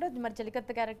అయ్యి ఉండి కూడా మరి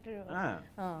చెలికత్త క్యారెక్టర్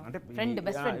అంటే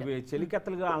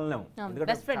చెలికత్తలుగా అనలేము,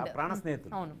 ఎందుకంటే ప్రాణ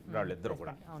స్నేహితులు వాళ్ళిద్దరు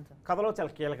కూడా. కథలో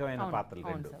చాలా కీలకమైన పాత్రలు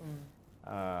రెండు.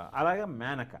 అలాగే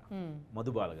మేనక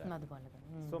మధుబాల గారు.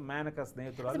 సో మేనక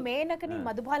స్నేహితులు. మేనకని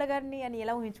మధుబాల గారిని అని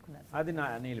ఎలా ఊహించుకున్నారు? అది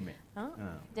నీలిమే.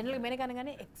 జనరల్ గా మేనక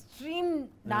అనగానే ఎక్స్ట్రీమ్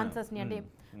డాన్సర్స్ ని, అంటే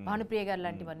భానుప్రియ గారు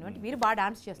లాంటివన్నీ, అంటే మీరు బాగా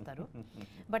డాన్స్ చేస్తారు,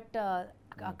 బట్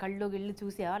కళ్ళు గిళ్ళు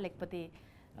చూసా లేకపోతే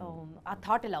ఆ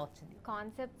థాట్ ఎలా వచ్చింది?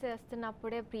 కాన్సెప్ట్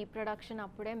చేస్తున్నప్పుడే, ప్రీ ప్రొడక్షన్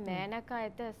అప్పుడే మేనక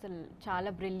అయితే అసలు చాలా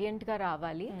బ్రిలియంట్గా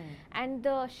రావాలి. And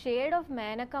the shade of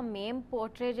Menaka మేం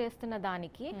పోర్ట్రే చేస్తున్న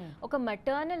దానికి ఒక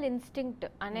మెటర్నల్ ఇన్స్టింక్ట్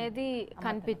అనేది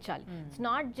కనిపించాలి. It's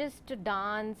not just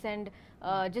dance and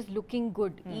just looking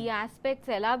good. ఈ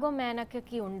ఆస్పెక్ట్స్ ఎలాగో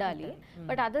మేనకకి ఉండాలి,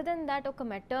 బట్ అదర్ దెన్ దాట్ ఒక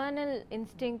మెటర్నల్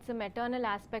ఇన్స్టింక్ట్స్, మెటర్నల్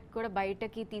ఆస్పెక్ట్ కూడా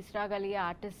బయటకి తీసుకురాగలిగే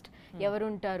ఆర్టిస్ట్ ఎవరు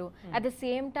ఉంటారు. అట్ ద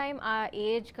సేమ్ టైం ఆ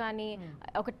ఏజ్ కానీ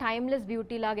ఒక టైమ్లెస్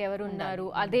బ్యూటీ లాగా ఎవరు ఉన్నారు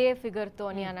అదే ఫిగర్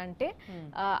తోని అని అంటే,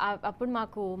 అప్పుడు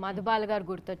మాకు మధుబాల గారు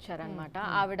గుర్తొచ్చారనమాట.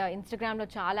 ఆవిడ ఇన్స్టాగ్రామ్ లో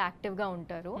చాలా యాక్టివ్ గా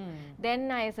ఉంటారు. దెన్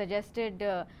ఐ సజెస్టెడ్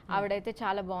ఆవిడైతే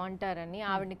చాలా బాగుంటారని.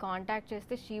 ఆవిడని కాంటాక్ట్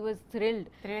చేస్తే షీ వాజ్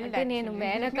థ్రిల్డ్. అంటే నేను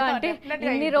మేనక అంటే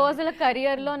ఇన్ని రోజుల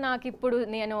కెరియర్ లో నాకు ఇప్పుడు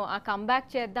నేను ఆ కంబ్యాక్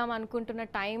చేద్దాం అనుకుంటున్న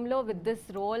టైంలో with this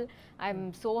role I'm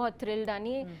so thrilled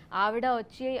అని. ఆవిడ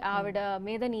వచ్చి ఆవిడ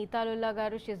మీద నీతాలుల్లా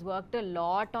గారు she's worked a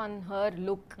lot on her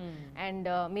look. And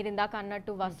మీరు ఇందాక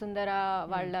అన్నట్టు వసుంధర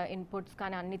వాళ్ళ ఇన్పుట్స్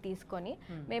కానీ అన్ని తీసుకొని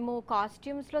మేము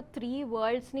కాస్ట్యూమ్స్ లో 3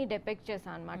 వరల్డ్స్ ని డెపెక్ట్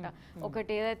చేసాం అనమాట.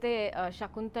 ఒకటి ఏదైతే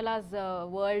శకుంతలాస్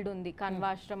వరల్డ్ ఉంది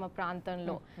కన్వాశ్రమ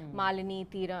ప్రాంతంలో మాలిని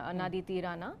నది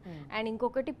తీరాన, అండ్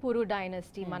ఇంకొకటి పురు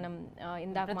డైనస్టీ మనం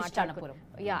ఇందాక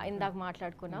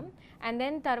మాట్లాడుకున్నాం. అండ్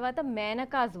దెన్ తర్వాత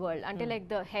మేనకాస్ వరల్డ్ అంటే లైక్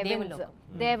ద హెవెన్స్,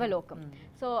 దేవలోకం.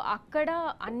 సో అక్కడ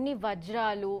అన్ని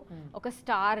వజ్రాలు, ఒక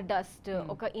స్టార్ డస్ట్,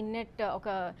 ఒక ఇన్నెట్, ఒక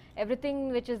everything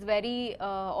which is very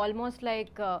almost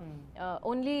like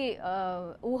only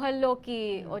ఊహల్లోకి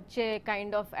వచ్చే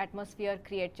కైండ్ ఆఫ్ అట్మాస్ఫియర్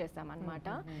క్రియేట్ చేస్తామన్నమాట.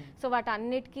 సో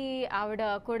వాటన్నిటికీ ఆవిడ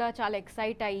కూడా చాలా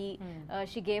ఎక్సైట్ అయ్యి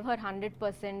she gave her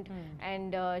 100%.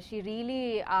 And she really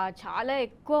చాలా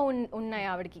ఎక్కువ ఉన్నాయి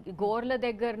ఆవిడకి, గోర్ల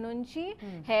దగ్గర నుంచి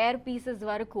హెయిర్ పీసెస్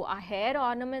వరకు. ఆ హెయిర్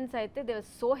ఆర్నమెంట్స్ అయితే they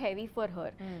was so heavy for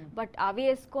her, but అవి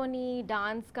వేసుకొని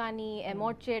డాన్స్ కానీ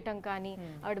ఎమోట్ చేయటం కానీ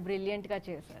ఆవిడ బ్రిలియంట్ గా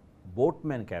చేశారు. బోట్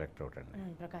మ్యాన్ క్యారెక్టర్ ఒకటండి,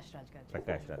 ప్రకాష్ రాజ్ గారు.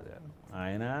 ప్రకాష్ రాజ్ గారు.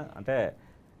 ఆయన అంటే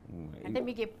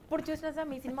మీకు ఎప్పుడు చూసినా సార్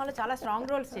మీ సినిమాలో చాలా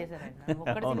స్ట్రాంగ్ రోల్స్ చేశారండి.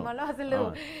 ఒక్కడి సినిమాలో అసలు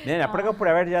నేను ఎప్పటికప్పుడు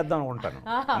అవాయిడ్ చేద్దాం అనుకుంటాను,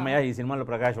 అమ్మయ్య ఈ సినిమాలో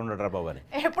ప్రకాష్ ఉండడు రా బాబు అని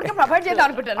ఎప్పటికీ ప్రొవైడ్ చేద్దాం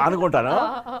అనుకుంటాను,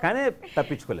 కానీ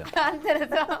తప్పించుకోలేను.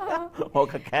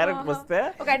 ఒక క్యారెక్టర్ వస్తే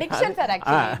ఒక addiction sir,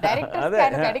 actually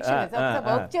directors addiction. ఒకసారి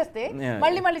వర్క్ చేస్తే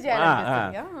మళ్ళీ మళ్ళీ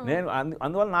చేయాలనిపిస్తుంది. నేను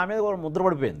అందువల్ల నా మీద కూడా ముద్ర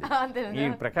పడిపోయింది ఈ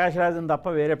ప్రకాష్ రాజుని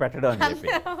తప్ప వేరే పెట్టడం అని చెప్పి.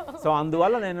 సో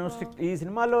అందువల్ల నేను ఈ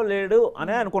సినిమాలో లేడు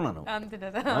అనే అనుకున్నాను.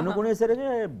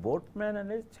 అనుకునేసరికి బోట్ మ్యాన్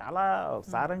అనేది చాలా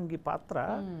సారంగి పాత్ర.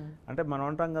 అంటే మనం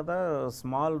అంటాం కదా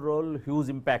స్మాల్ రోల్ హ్యూజ్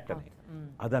ఇంపాక్ట్ అని,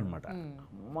 అదనమాట.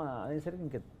 అనేసరికి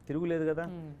ఇంకా తిరుగులేదు కదా,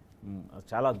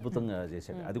 చాలా అద్భుతంగా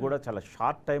చేశాడు. అది కూడా చాలా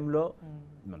షార్ట్ టైంలో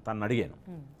తను అడిగాను,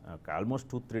 ఆల్మోస్ట్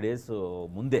 2-3 days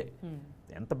ముందే.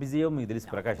 ఎంత బిజీయో మీకు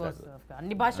తెలుసు ప్రకాష్ రాజు.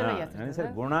 అన్ని భాషలో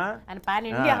సరే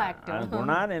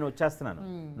గుణ నేను వచ్చేస్తున్నాను,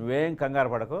 నువ్వేం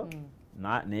కంగారు పడకు,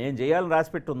 నేను చేయాలని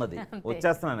రాసిపెట్టి ఉన్నది,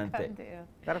 వచ్చేస్తున్నాను అంతే.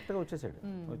 కరెక్ట్గా వచ్చేసాడు.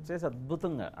 వచ్చేసి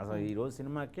అద్భుతంగా అసలు ఈ రోజు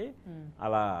సినిమాకి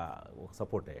అలా ఒక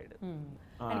సపోర్ట్ అయ్యాడు.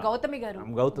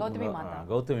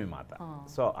 గౌతమి మాత.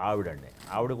 సో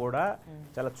ఆవిడ కూడా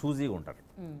చాలా చూజీగా ఉంటారు,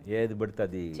 ఏది పడితే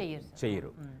అది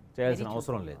చెయ్యరు, చేయాల్సిన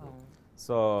అవసరం లేదు.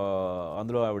 సో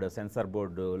అందులో ఆవిడ సెన్సార్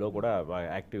బోర్డులో కూడా బాగా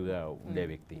యాక్టివ్గా ఉండే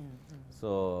వ్యక్తి. సో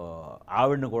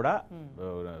ఆవిడని కూడా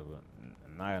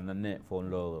నన్నే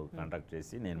ఫోన్లో కాంటాక్ట్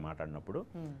చేసి నేను మాట్లాడినప్పుడు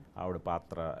ఆవిడ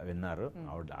పాత్ర విన్నారు.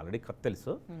 ఆవిడ ఆల్రెడీ కథ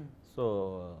తెలుసు. సో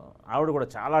ఆవిడ కూడా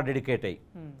చాలా డెడికేట్ అయ్యి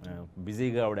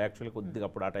బిజీగా ఆవిడ యాక్చువల్లీ కొద్దిగా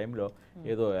అప్పుడు ఆ టైంలో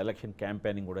ఏదో ఎలక్షన్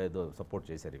క్యాంపెయినింగ్ కూడా ఏదో సపోర్ట్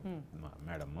చేశారు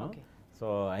మేడం. సో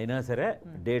అయినా సరే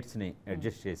డేట్స్ని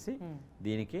అడ్జస్ట్ చేసి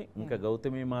దీనికి ఇంకా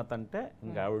గౌతమి మాత అంటే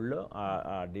ఇంకా ఆవిడలో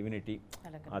ఆ డివినిటీ,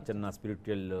 ఆ చిన్న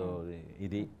స్పిరిచువల్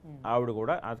ఇది ఆవిడ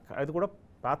కూడా, అది కూడా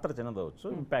పాత్ర చిన్నదవచ్చు,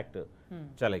 ఇంపాక్ట్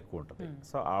చాలా ఎక్కువ ఉంటుంది.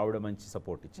 సో ఆవిడ మంచి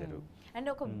సపోర్ట్ ఇచ్చారు. అండ్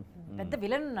ఒక పెద్ద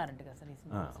విలన్ ఉన్నారంట కదా సార్ ఈ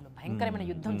సినిమాలో, భయంకరమైన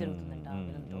యుద్ధం జరుగుతుందంట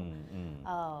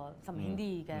సమ్ హిందీ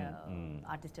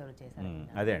ఆర్టిస్ట్ ఎవరు చేశారు.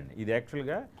 అదే అండి, ఇది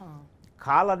యాక్చువల్గా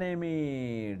కాలనేమి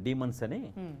డీమన్స్ అని,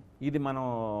 ఇది మనం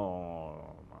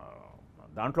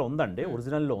దాంట్లో ఉందండి,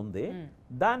 ఒరిజినల్లో ఉంది.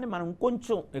 దాన్ని మనం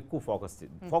కొంచెం ఎక్కువ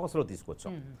ఫోకస్లో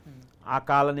తీసుకొచ్చాం. ఆ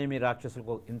కాలనేమి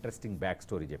రాక్షసులకు ఇంట్రెస్టింగ్ బ్యాక్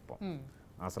స్టోరీ చెప్పాం.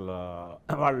 అసలు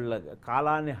వాళ్ళ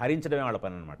కాలాన్ని హరించడమే వాళ్ళ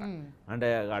పని అనమాట. అంటే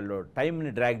వాళ్ళు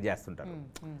టైంని డ్రాగ్ చేస్తుంటారు.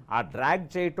 ఆ డ్రాగ్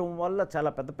చేయటం వల్ల చాలా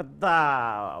పెద్ద పెద్ద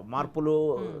మార్పులు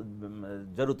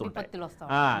జరుగుతుంటాయి.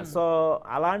 సో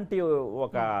అలాంటి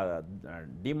ఒక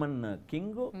డీమన్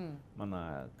కింగ్ మన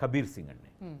కబీర్ సింగ్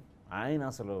అండి. ఆయన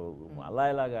అసలు అలా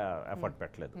ఇలాగా ఎఫర్ట్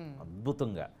పెట్టలేదు,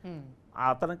 అద్భుతంగా.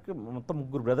 అతనికి మొత్తం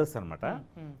 3 brothers అనమాట,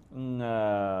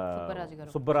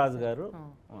 సుబ్బరాజు గారు,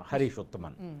 హరీష్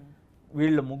ఉత్తమన్.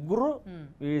 వీళ్ళు 3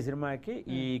 ఈ సినిమాకి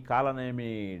ఈ కాలనేమి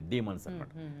డీమన్స్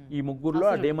అనమాట. ఈ 3లో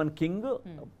ఆ డీమన్ కింగ్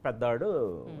పెద్దాడు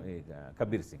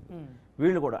కబీర్ సింగ్.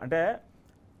 వీళ్ళు కూడా అంటే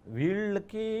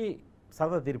వీళ్ళకి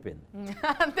సరదా తీరిపోయింది,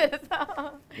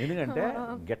 ఎందుకంటే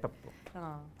గెటప్.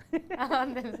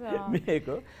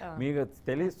 మీకు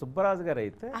తెలియదు, సుబ్బరాజు గారు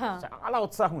అయితే చాలా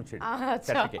ఉత్సాహం వచ్చాడు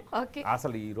చెట్టుకి.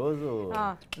 అసలు ఈ రోజు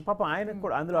పాపం ఆయనకు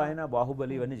కూడా, అందులో ఆయన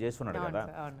బాహుబలి ఇవన్నీ చేస్తున్నాడు కదా,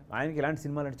 ఆయనకి ఇలాంటి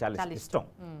సినిమాలు అంటే చాలా ఇష్టం.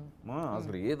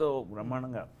 అసలు ఏదో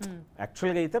బ్రహ్మాండంగా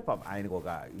యాక్చువల్గా అయితే ఆయనకు ఒక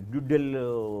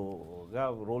ఇండివిజువల్గా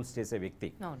రోల్స్ చేసే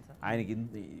వ్యక్తి. ఆయనకి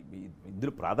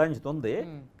ఇందులో ప్రాధాన్యత ఉంది,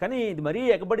 కానీ ఇది మరీ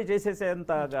ఎగబడి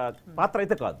చేసేసేంత పాత్ర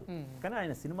అయితే కాదు. కానీ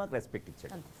ఆయన సినిమాకి రెస్పెక్ట్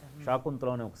ఇచ్చాడు.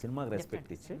 శాకుంతలం అనే ఒక సినిమాకి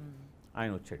రెస్పెక్ట్ ఇచ్చి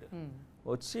ఆయన వచ్చాడు.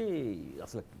 వచ్చి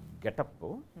అసలు గెటప్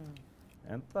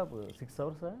ఎంత 6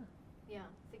 hours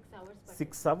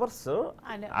 6 hours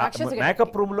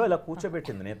మేకప్ రూమ్లో ఇలా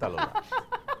కూర్చోబెట్టింది నేతాలలో.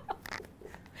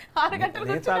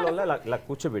 ఇలా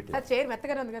కూర్చోబెట్టింది,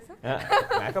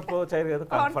 మేకప్ చైర్ కదా,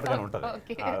 కంఫర్ట్ గానే ఉంటుంది,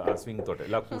 ఆ స్వింగ్ తోటి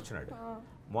ఇలా కూర్చున్నాడు.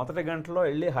 మొదటి గంటలో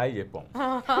వెళ్ళి హాయ్ చెప్పాం.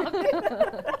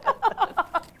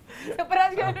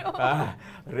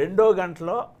 రెండో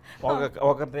గంటలో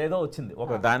ఒకటి ఏదో వచ్చింది,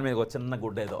 ఒక దాని మీద ఒక చిన్న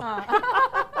గుడ్డ ఏదో.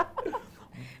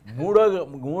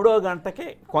 మూడో గంటకి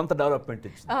కొంత డెవలప్మెంట్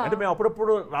ఇచ్చింది. అంటే మేము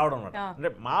అప్పుడప్పుడు రావడం అన్నమాట. అంటే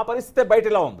మా పరిస్థితి బయట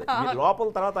ఇలా ఉంది, లోపల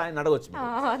తర్వాత ఆయన అడగొచ్చు.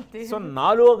 సో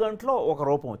 4వ గంటలో ఒక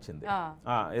రూపం వచ్చింది,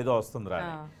 ఏదో వస్తుంది రా.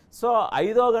 సో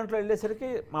 5వ గంటలో వెళ్ళేసరికి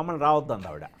మమ్మల్ని రావద్దండి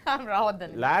ఆవిడ.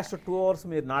 లాస్ట్ 2 hours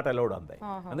మీరు నాట్ అలౌడ్ అంది,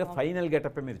 అందుకే ఫైనల్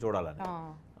గెటప్ మీరు చూడాలని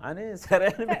అని. సరే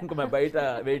అని ఇంక మేము బయట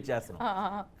వెయిట్ చేస్తున్నాం.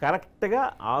 కరెక్ట్గా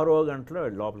 6వ గంటలో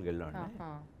లోపలికి వెళ్ళామండి.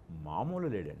 మామూలు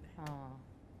లేడండి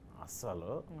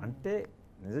అస్సలు. అంటే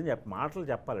నిజం మాటలు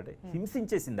చెప్పాలంటే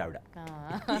హింసించేసింది ఆవిడ.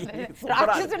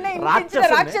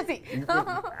 రాక్షసి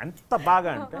ఎంత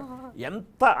బాగా అంటే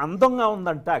ఎంత అందంగా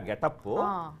ఉందంట ఆ గెటప్.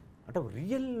 అంటే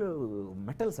రియల్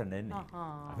మెటల్స్ అండి అన్ని,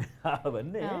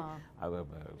 అవన్నీ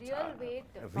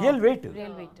రియల్ వెయిట్.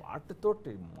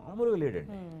 వాటితోటి మామూలుగా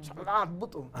లేడండి, చాలా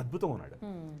అద్భుతంగా ఉన్నాడు.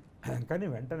 కానీ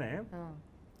వెంటనే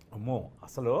అమ్మో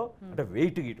అసలు అంటే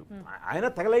వెయిట్ గీటు ఆయన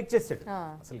తెగలైక్ చేసాడు.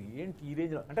 అసలు ఏంటి ఈ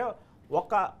రేంజ్లో అంటే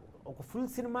ఒక ఫుల్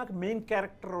సినిమాకి మెయిన్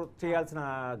క్యారెక్టర్ చేయాల్సిన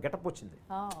గెటప్ వచ్చింది.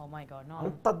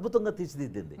 అంత అద్భుతంగా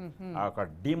తీర్చిదిద్దింది ఒక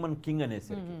డీమన్ కింగ్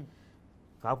అనేసరికి.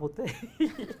 కాకపోతే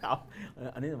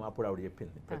అని అప్పుడు ఆవిడ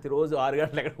చెప్పింది, ప్రతిరోజు 6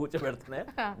 గంటలు ఎక్కడ కూర్చోబెడుతున్నాయి,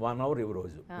 1 hour ఇవి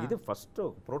రోజు. ఇది ఫస్ట్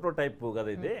ప్రోటోటైప్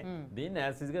కదా ఇది, దీన్ని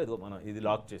యాసిడ్గా మనం ఇది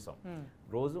లాక్ చేసాం,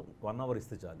 రోజు 1 hour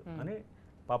ఇస్తే చాలు అని.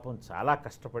 పాపం చాలా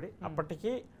కష్టపడి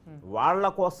అప్పటికి వాళ్ళ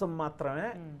కోసం మాత్రమే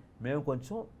మేము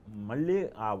కొంచెం మళ్ళీ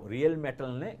ఆ రియల్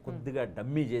మెటల్ని కొద్దిగా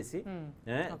డమ్మీ చేసి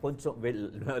కొంచెం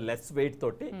లెస్ వెయిట్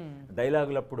తోటి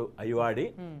డైలాగులప్పుడు అవి వాడి,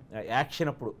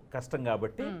 యాక్షన్ అప్పుడు కష్టం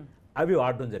కాబట్టి అవి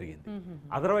వాడడం జరిగింది.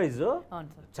 అదర్వైజ్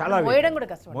చాలా మోయడం కూడా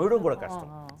కష్టం.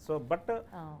 సో బట్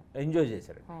ఎంజాయ్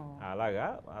చేశారు. అలాగా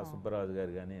ఆ సుబ్బరాజు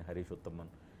గారు కానీ, హరీష్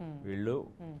ఉత్తమన్ వీళ్ళు,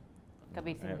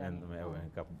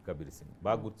 కబీర్ సింగ్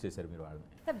బాగా గుర్తు చేశారు మీరు వాళ్ళని.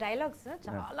 డైలాగ్స్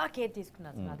చాలా కేర్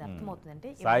తీసుకున్నారు, అది అర్థమవుతుంది. అంటే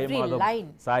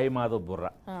సాయి మాధవ్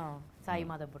బుర్రా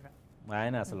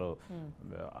ఆయన అసలు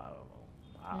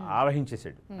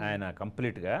ఆవహించేసాడు ఆయన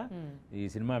కంప్లీట్గా ఈ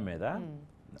సినిమా మీద.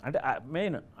 అంటే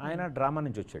మెయిన్ ఆయన డ్రామా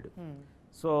నుంచి వచ్చాడు.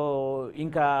 సో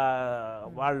ఇంకా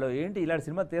వాళ్ళు ఏంటి ఇలాంటి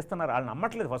సినిమా తీస్తున్నారు, వాళ్ళు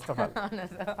నమ్మట్లేదు ఫస్ట్ ఆఫ్ ఆల్.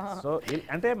 సో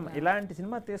అంటే ఇలాంటి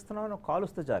సినిమా తీస్తున్నామని కాల్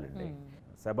వస్తే చాలండి,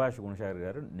 శభాష్ గుణశేఖర్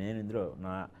గారు నేను ఇందులో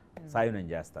నా సాయం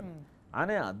నేను చేస్తాను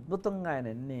అనే అద్భుతంగా ఆయన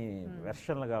ఎన్ని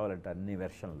వెర్షన్లు కావాలంటే అన్ని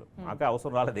వెర్షన్లు, మాకే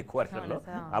అవసరం రాలేదు ఎక్కువ వెర్షన్లు.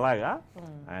 అలాగా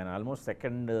ఆయన ఆల్మోస్ట్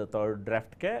 2nd, 3rd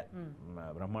డ్రాఫ్ట్కే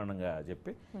బ్రహ్మాండంగా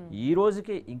చెప్పి ఈ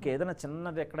రోజుకి ఇంకేదైనా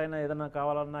చిన్నది ఎక్కడైనా ఏదైనా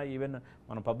కావాలన్నా, ఈవెన్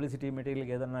మన పబ్లిసిటీ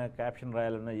మెటీరియల్కి ఏదైనా క్యాప్షన్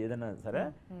రాయాలన్నా ఏదైనా సరే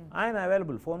ఆయన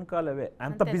అవైలబుల్, ఫోన్ కాల్ అవే,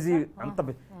 అంత బిజీ.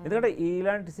 ఎందుకంటే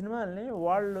ఇలాంటి సినిమాల్ని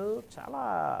వాళ్ళు చాలా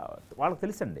వాళ్ళకి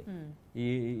తెలుసండి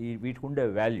ఈ వీటికి ఉండే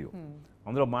వాల్యూ.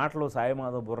 అందులో మాటలు సాయి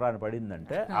మాధవ్ బుర్రా అని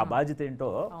పడిందంటే ఆ బాధ్యత ఏంటో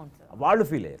వాళ్ళు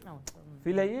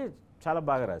ఫీల్ అయ్యి చాలా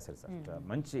బాగా రాశారు సార్.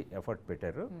 మంచి ఎఫర్ట్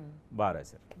పెట్టారు, బాగా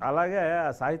రాశారు. అలాగే ఆ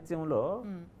సాహిత్యంలో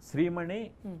శ్రీమణి,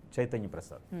 చైతన్య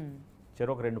ప్రసాద్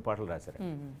చెరొక 2 పాటలు రాశారు.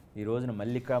 ఈ రోజున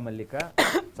మల్లిక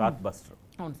చాట్ బస్టర్,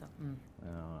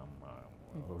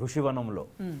 ఋషివనంలో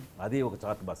అది ఒక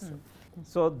చాట్ బస్టర్.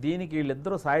 సో దీనికి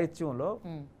వీళ్ళిద్దరూ సాహిత్యంలో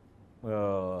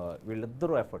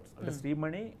వీళ్ళిద్దరూ ఎఫర్ట్స్. అంటే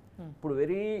శ్రీమణి ఇప్పుడు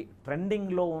వెరీ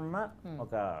ట్రెండింగ్లో ఉన్న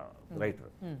ఒక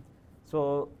రైటర్. సో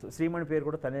శ్రీమణి పేరు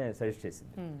కూడా తనే సజెస్ట్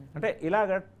చేసింది. అంటే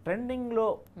ఇలాగ ట్రెండింగ్లో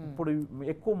ఇప్పుడు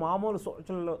ఎక్కువ మామూలు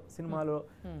సోషల్ సినిమాలో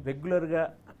రెగ్యులర్గా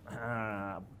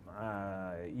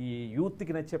ఈ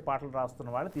యూత్కి నచ్చే పాటలు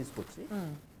రాస్తున్న వాళ్ళని తీసుకొచ్చి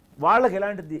వాళ్ళకి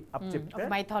ఎలాంటిది అప్ చెప్తే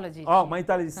మైథాలజీ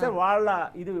ఇస్తే వాళ్ళ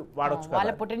ఇది వాడొచ్చు,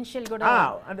 వాళ్ళ పొటెన్షియల్ కూడా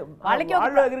అంటే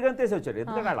వాళ్ళు ఎగిరిగంతేసి వచ్చారు.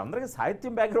 ఎందుకంటే వాళ్ళందరికీ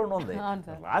సాహిత్యం బ్యాక్గ్రౌండ్ ఉంది,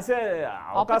 రాసే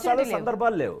అవకాశాలు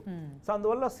సందర్భాలు లేవు. సో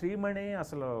అందువల్ల శ్రీమణి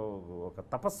అసలు ఒక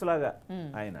తపస్సులాగా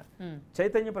ఆయన.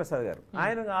 చైతన్య ప్రసాద్ గారు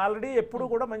ఆయన ఆల్రెడీ ఎప్పుడు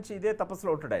కూడా మంచి ఇదే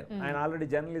తపస్సులో ఉంటాడు. ఆయన ఆల్రెడీ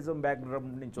జర్నలిజం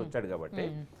బ్యాక్గ్రౌండ్ నుంచి వచ్చాడు కాబట్టి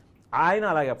ఆయన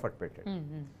అలాగే ఎఫర్ట్ పెట్టాడు.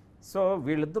 సో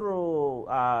వీళ్ళిద్దరూ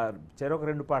ఆ చెరొక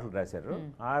 2 పాటలు రాశారు.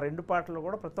 ఆ 2 పాటలు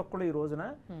కూడా ప్రతి ఒక్కళ్ళు ఈ రోజున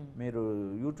మీరు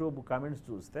యూట్యూబ్ కామెంట్స్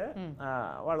చూస్తే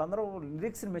వాళ్ళందరూ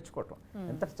లిరిక్స్ని మెచ్చుకోవటం,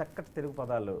 ఎంత చక్కటి తెలుగు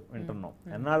పదాలు వింటున్నాం,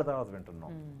 ఎన్నాళ్ళ తర్వాత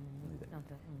వింటున్నాం.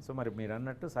 సో మరి మీరు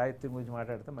అన్నట్టు సాహిత్యం గురించి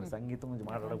మాట్లాడితే మరి సంగీతం గురించి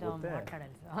మాట్లాడకపోతే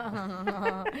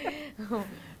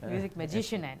మ్యూజిక్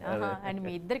మెజిషియన్ అండ్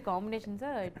మీ ఇద్దరి కాంబినేషన్స్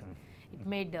ఇట్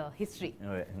మేడ్ హిస్టరీ.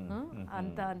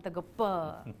 అంత గొప్ప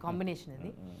కాంబినేషన్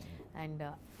అది. అండ్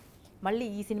మళ్ళీ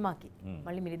ఈ సినిమాకి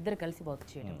మళ్ళీ మీరిద్దరు కలిసి వర్క్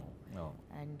చేయడము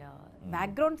అండ్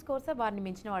బ్యాక్గ్రౌండ్ స్కోర్స్ వారిని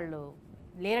మించిన వాళ్ళు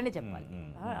లేరని చెప్పాలి.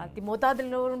 అతి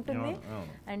మోతాదులో ఉంటుంది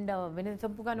అండ్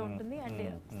వినసొంపుగానే ఉంటుంది అండ్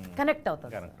కనెక్ట్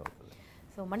అవుతుంది.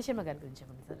 సో మణిశర్మ గారి గురించి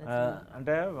చెప్పండి సార్.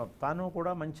 అంటే తాను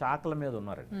కూడా మంచి ఆకలి మీద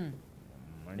ఉన్నారండి.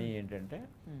 మణి ఏంటంటే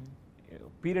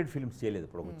పీరియడ్ ఫిల్మ్స్ చేయలేదు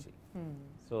ఇప్పుడు వచ్చి.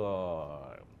 సో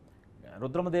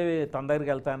రుద్రమదేవి తన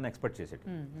దగ్గరికి వెళ్తానని ఎక్స్పెక్ట్ చేసాడు.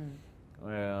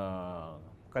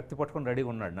 కత్తి పట్టుకొని రెడీగా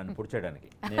ఉన్నాడు నన్ను పొడిచేయడానికి.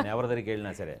 నేను ఎవరి దగ్గరికి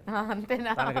వెళ్ళినా సరే.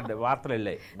 అంతేనా? తనకంటే వార్తలు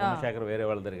వెళ్ళాయి, గుణశేఖర్ వేరే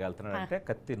వాళ్ళ దగ్గరికి వెళ్తున్నాడు అంటే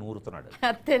కత్తి నూరుతున్నాడు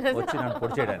వచ్చి నన్ను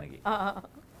పొడిచేయడానికి.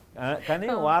 కానీ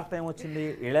వార్త ఏమొచ్చింది,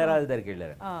 ఇళయరాజు దగ్గరికి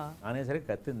వెళ్ళారు అనేసరికి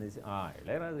కత్తిని తీసి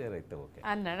ఇళయరాజు గారు అయితే ఓకే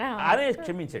అనే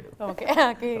క్షమించాడు.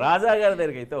 రాజా గారి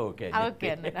దగ్గరికి అయితే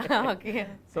ఓకే.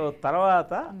 సో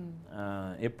తర్వాత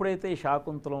ఎప్పుడైతే ఈ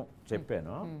శాకుంతలం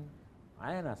చెప్పానో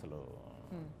ఆయన అసలు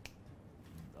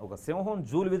ఒక సింహం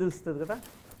జూలు విదిల్స్తుంది కదా,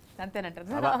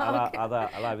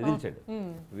 అలా విదిల్చాడు.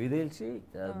 విదిల్చి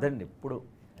అదండి ఇప్పుడు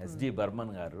ఎస్డి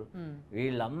బర్మన్ గారు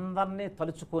వీళ్ళందరినీ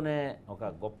తలుచుకునే ఒక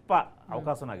గొప్ప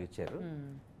అవకాశం నాకు ఇచ్చారు.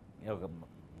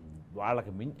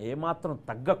 వాళ్ళకి ఏమాత్రం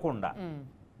తగ్గకుండా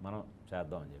మనం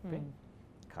చేద్దామని చెప్పి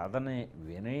కథని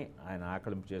విని ఆయన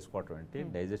ఆకలింపు చేసుకోవటం ఏంటి,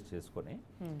 డైజెస్ట్ చేసుకొని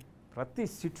ప్రతి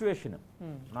సిచ్యువేషన్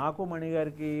నాకు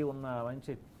మణిగారికి ఉన్న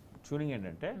మంచి ట్యూనింగ్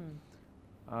ఏంటంటే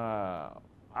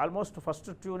ఆల్మోస్ట్ ఫస్ట్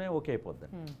ట్యూనే ఓకే అయిపోద్ది.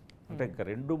 అంటే ఇంకా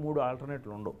 2-3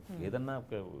 ఆల్టర్నేట్లు ఉండవు. ఏదన్నా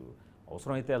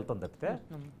అవసరమైతే వెళ్తాం తప్పితే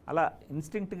అలా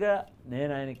ఇన్స్టింక్ట్గా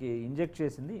నేను ఆయనకి ఇంజెక్ట్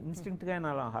చేసింది ఇన్స్టింక్ట్గా ఆయన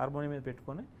అలా హార్మోనియం మీద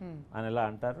పెట్టుకొని ఆయన ఎలా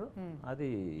అంటారు అది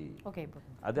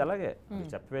అలాగే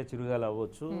చెప్పే చిరుగాలు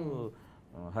అవ్వచ్చు,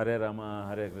 హరే రామ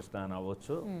హరే కృష్ణ అని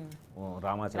అవ్వచ్చు,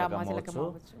 రామాచలం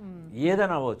అవ్వచ్చు,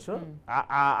 ఏదైనా అవ్వచ్చు.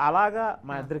 అలాగా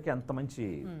మా ఇద్దరికి అంత మంచి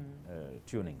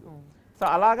ట్యూనింగ్. సో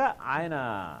అలాగా ఆయన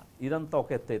ఇదంతా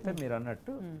ఒక ఎత్తు అయితే మీరు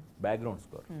అన్నట్టు బ్యాక్గ్రౌండ్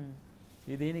స్కోర్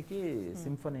దీనికి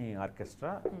సింఫనీ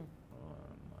ఆర్కెస్ట్రా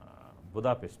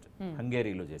బుదాపెస్ట్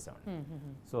హంగేరీలో చేసామండి.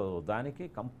 సో దానికి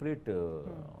కంప్లీట్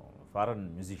ఫారెన్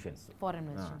మ్యూజిషియన్స్.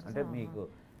 అంటే మీకు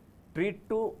ట్రీట్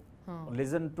టు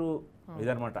లిజన్ టు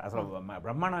ఇదనమాట. అసలు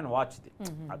బ్రహ్మాండమైన వాచ్ ఇది,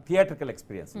 థియేట్రికల్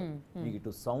ఎక్స్పీరియన్స్. మీకు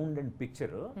ఇటు సౌండ్ అండ్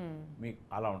పిక్చర్ మీకు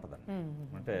అలా ఉంటుందండి.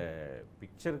 అంటే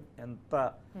పిక్చర్ ఎంత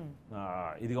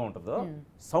ఇదిగా ఉంటుందో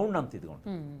సౌండ్ అంత ఇదిగా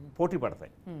ఉంటుంది, పోటీ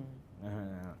పడతాయి.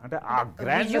 అంటే ఆ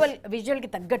గ్రాండ్ విజువల్కి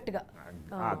తగ్గట్టుగా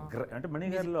అంటే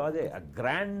మణిగారిలో అదే ఆ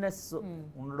గ్రాండ్నెస్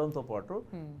ఉండడంతో పాటు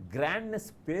గ్రాండ్నెస్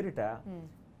పేరిట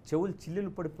చెవులు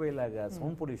చిల్లులు పడిపోయేలాగా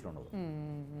సౌండ్ పొల్యూషన్ ఉండదు.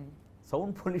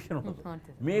 సౌండ్ పొల్యూషన్ ఉండదు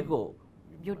మీకు.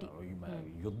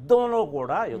 యుద్ధంలో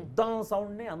కూడా యుద్ధం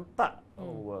సౌండ్ని అంత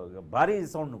భారీ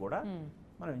సౌండ్ని కూడా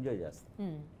మనం ఎంజాయ్ చేస్తాం.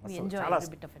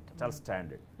 చాలా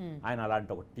స్టాండర్డ్. ఆయన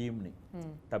అలాంటి ఒక టీంని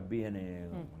టబ్బీ అనే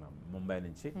ముంబై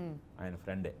నుంచి ఆయన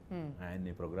ఫ్రెండే,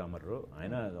 ఆయన్ని ప్రోగ్రామరు,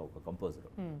 ఆయన ఒక కంపోజరు,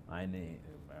 ఆయన్ని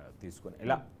తీసుకొని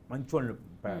ఇలా మంచి వాళ్ళు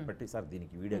పెట్టి సార్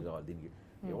దీనికి వీడియో కావాలి, దీనికి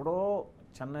ఎవడో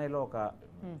చెన్నైలో ఒక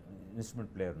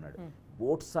ఇన్స్ట్రుమెంట్ ప్లేయర్ ఉన్నాడు,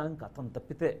 బోట్ సాంగ్ అతను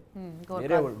తప్పితే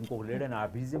వేరే ఇంకొక లేడని ఆ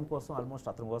బీజియం కోసం ఆల్మోస్ట్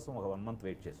అతని కోసం ఒక 1 month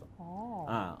వెయిట్ చేసాం,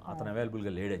 అతను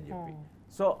అవైలబుల్గా లేడని చెప్పి.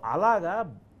 సో అలాగా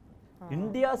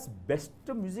ఇండియాస్ బెస్ట్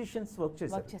మ్యూజిషియన్స్ వర్క్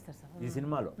చేశారు ఈ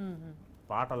సినిమాలో.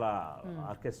 పాటల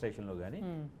ఆర్కెస్ట్రేషన్లో కానీ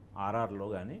ఆర్ఆర్లో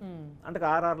కానీ, అంటే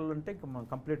ఆర్ఆర్లో అంటే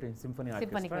కంప్లీట్ సింఫనీ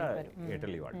ఆర్కెస్ట్రా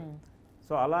ఇటలీ వాళ్ళు.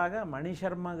 సో అలాగా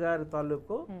మణిశర్మ గారి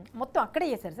తాలూకు మొత్తం అక్కడే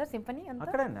చేశారు సార్ సింఫనీ?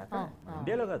 అక్కడే అండి,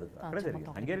 ఇండియాలో కాదు, అక్కడే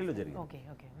జరిగింది, హంగేరీలో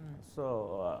జరిగింది. సో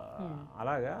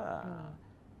అలాగా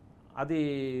అది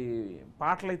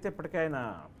పాటలు అయితే ఇప్పటికే ఆయన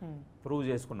ప్రూవ్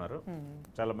చేసుకున్నారు,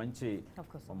 చాలా మంచి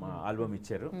ఆల్బమ్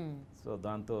ఇచ్చారు. సో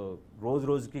దాంతో రోజు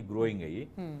రోజుకి గ్రోయింగ్ అయ్యి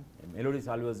మెలోడీస్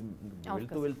ఆల్వేస్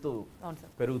వెళ్తూ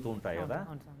పెరుగుతూ ఉంటాయి కదా.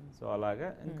 సో అలాగా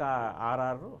ఇంకా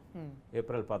ఆర్ఆర్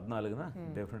ఏప్రిల్ 14న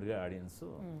డెఫినెట్గా ఆడియన్స్.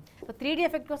 3D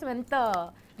ఎఫెక్ట్ కోసం ఎంత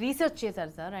రీసెర్చ్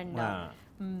చేశారు సార్? అండ్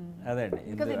అదే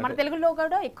అండి, మన తెలుగులో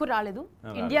కూడా ఎక్కువ రాలేదు,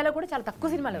 ఇండియాలో కూడా చాలా తక్కువ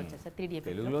సినిమాలు వచ్చాయి సార్ 3D ఎఫెక్ట్.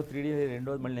 తెలుగులో 3D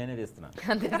రెండోది మళ్ళీ నేనే చేస్తున్నాను.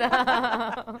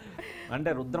 అంటే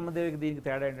రుద్రమదేవికి దీనికి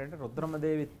తేడా ఏంటంటే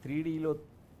రుద్రమదేవి 3Dలో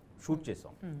షూట్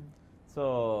చేసాం. సో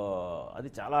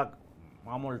అది చాలా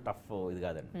మామూలు టఫ్ ఇది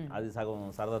కాదండి, అది సగం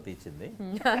సరదా తీర్చింది.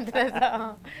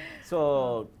 సో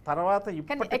తర్వాత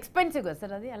ఎక్స్పెన్సివ్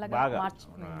సార్ అది బాగా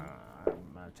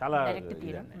చాలా.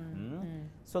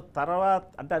 సో తర్వాత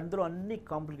అంటే అందులో అన్ని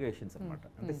కాంప్లికేషన్స్ అనమాట.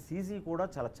 అంటే సీజీ కూడా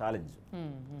చాలా ఛాలెంజ్,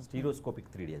 స్టీరియోస్కోపిక్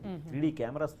 3D, అది 3D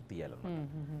కెమెరాస్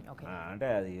తీయాలన్నమాట. అంటే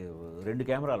అది 2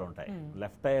 కెమెరాలు ఉంటాయి,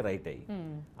 లెఫ్ట్ ఐ రైట్ ఐ.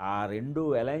 ఆ 2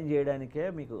 అలైన్ చేయడానికే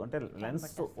మీకు అంటే లెన్స్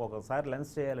ఒకసారి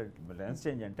లెన్స్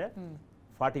చేంజ్ అంటే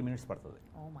 40 minutes పడుతుంది.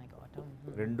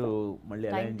 2 మళ్ళీ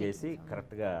అలైన్ చేసి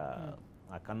కరెక్ట్గా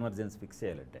ఆ కన్వర్జెన్స్ ఫిక్స్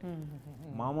చేయాలంటే.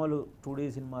 మామూలు 2D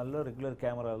సినిమాల్లో రెగ్యులర్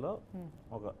కెమెరాలో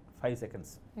ఒక 5 seconds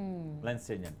లెన్స్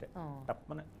చేంజ్ అంటే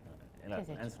టప్మని ఇలా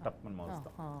లెన్స్ టప్మని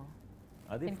మారుస్తాం,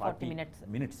 అది 40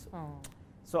 minutes.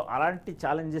 సో అలాంటి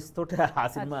ఛాలెంజెస్ తోటి ఆ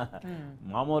సినిమా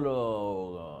మామూలు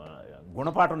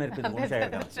గుణపాఠం నేర్పింది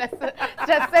గుణశేఖర్ గారు.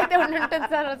 స్ట్రెస్ అయితే ఉంటుంది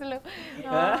సార్ అసలు.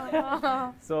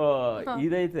 సో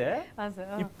ఇదైతే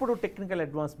ఇప్పుడు టెక్నికల్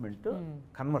అడ్వాన్స్మెంట్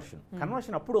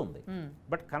కన్వర్షన్ అప్పుడు ఉంది,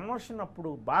 బట్ కన్వర్షన్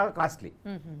అప్పుడు బాగా కాస్ట్లీ,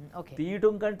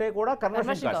 తీయటం కంటే కూడా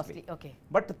కన్వర్షన్ కాస్ట్లీ.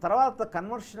 బట్ తర్వాత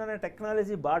కన్వర్షన్ అనే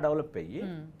టెక్నాలజీ బాగా డెవలప్ అయ్యి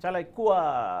చాలా ఎక్కువ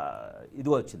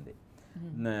ఇది వచ్చింది,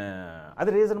 అది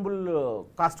రీజనబుల్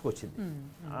కాస్ట్కి వచ్చింది.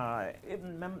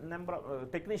 నెంబర్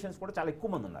టెక్నీషియన్స్ కూడా చాలా ఎక్కువ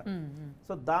మంది ఉన్నారు.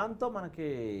 సో దాంతో మనకి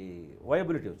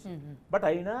వయబిలిటీ వచ్చింది. బట్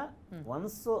అయినా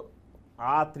వన్స్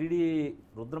ఆ 3D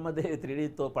రుద్రమదేవి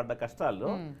 3Dతో పడ్డ కష్టాల్లో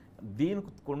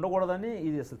దీనికి ఉండకూడదని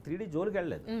ఇది అసలు 3D జోలికి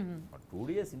వెళ్ళలేదు. 2D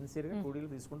సిన్సియర్గా 2Dలో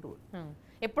తీసుకుంటూ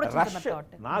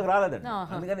నాకు రాలేదండి,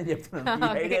 అందుకని చెప్తున్నాను.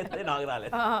 ఈ ఐడియా అయితే నాకు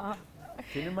రాలేదు.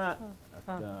 సినిమా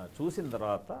చూసిన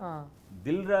తర్వాత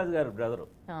దిల్ రాజు గారు బ్రదరు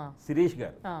శిరీష్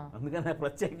గారు, అందుకని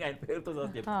ప్రత్యేకంగా ఆయన పేరుతో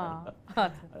చెప్తాను,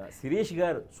 శిరీష్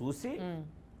గారు చూసి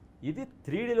ఇది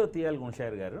 3Dలో తీయాలి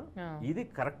గుణశేఖర్ గారు, ఇది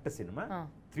కరెక్ట్ సినిమా,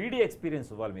 3D ఎక్స్పీరియన్స్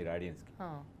ఇవ్వాలి మీరు ఆడియన్స్కి.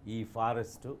 ఈ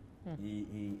ఫారెస్ట్,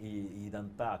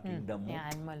 ఇదంతా కింగ్డమ్,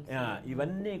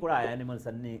 ఇవన్నీ కూడా ఆ యానిమల్స్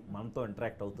అన్నీ మనతో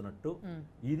ఇంటరాక్ట్ అవుతున్నట్టు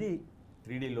ఇది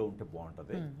 3Dలో ఉంటే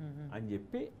బాగుంటుంది అని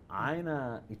చెప్పి ఆయన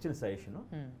ఇచ్చిన సజెషను.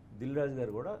 దిల్ రాజు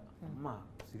గారు కూడా అమ్మ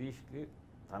శిరీష్కి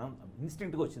తన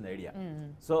ఇన్స్టింక్ట్గా వచ్చింది ఐడియా.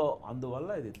 సో అందువల్ల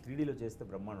ఇది 3Dలో చేస్తే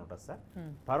బ్రహ్మాండం ఉంటుంది సార్,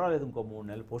 పర్వాలేదు ఇంకో 3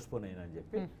 నెలలు పోస్ట్పోన్ అయినా అని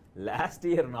చెప్పి లాస్ట్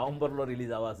ఇయర్ నవంబర్లో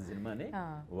రిలీజ్ అవ్వాల్సిన సినిమాని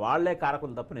వాళ్లే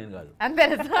కారకులు తప్ప నేను కాదు.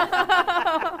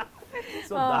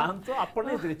 సో దాంతో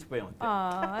అప్పుడే తెరిచిపోయాం.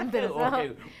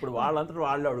 ఇప్పుడు వాళ్ళంతా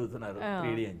వాళ్ళు అడుగుతున్నారు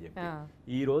 3D అని చెప్పి.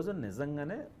 ఈ రోజు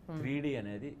నిజంగానే 3D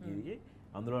అనేది ఇది,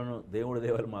 అందులోనూ దేవుడి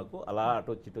దేవాలు మాకు అలా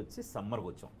అటు వచ్చి సమ్మర్కి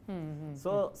వచ్చాం.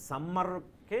 So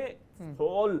సమ్మర్కే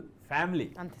whole family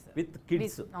with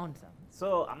kids, so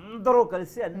అందరూ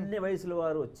కలిసి అన్ని వయసుల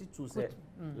వారు వచ్చి చూసే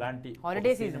లాంటి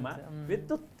సినిమా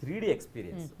విత్ 3D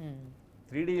ఎక్స్పీరియన్స్.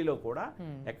 3Dలో కూడా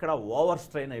ఎక్కడ ఓవర్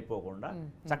స్ట్రెయిన్ అయిపోకుండా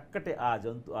చక్కటి ఆ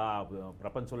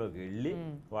ప్రపంచంలోకి వెళ్ళి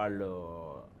వాళ్ళు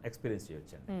ఎక్స్పీరియన్స్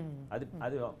చేయొచ్చండి. అది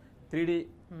 3D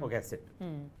ఒక అసెట్.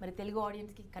 మరి తెలుగు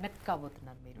ఆడియన్స్కి కనెక్ట్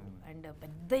కాబోతున్నారు మీరు, అండ్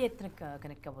పెద్ద ఎత్తున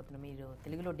కనెక్ట్ కాబోతున్నారు మీరు.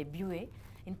 తెలుగులో డెబ్యూయే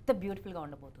ఇంత బ్యూటిఫుల్గా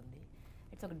ఉండబోతుంది.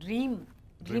 ఇట్స్ ఒక డ్రీమ్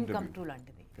కమ్ ట్రూ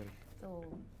లాంటిది. సో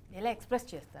ఎలా ఎక్స్ప్రెస్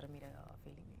చేస్తారు మీరు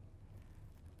ఫీలింగ్?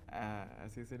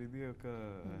 ఇది ఒక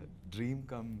డ్రీమ్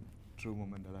కమ్ ట్రూ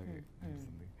మూమెంట్ అలాగే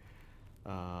అనిపిస్తుంది.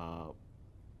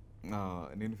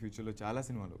 నేను ఫ్యూచర్లో చాలా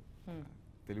సినిమాలు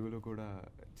తెలుగులో కూడా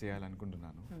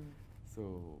చేయాలనుకుంటున్నాను. సో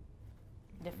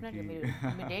డెఫినెట్లీ మీరు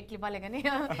డేట్లు ఇవ్వాలి కానీ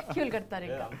క్యూలు కడతారు.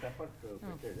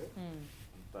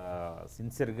 అంత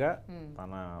సిన్సియర్గా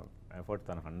తన ఎఫర్ట్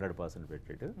తన 100%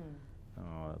 పెట్టాడు.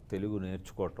 తెలుగు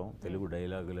నేర్చుకోవటం, తెలుగు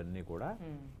డైలాగులన్నీ కూడా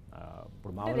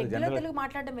ఇప్పుడు మామూలుగా తెలుగు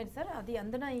మాట్లాడడం ఏంటి సార్, అది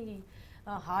అందున ఈ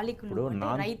హాలికులు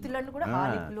రైతులను కూడా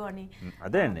హాలికులు అని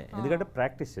అదే అండి, ఎందుకంటే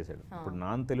ప్రాక్టీస్ చేశాడు. ఇప్పుడు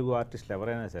నాన్ తెలుగు ఆర్టిస్టులు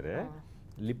ఎవరైనా సరే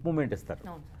లిప్ మూమెంట్ ఇస్తారు,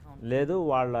 లేదు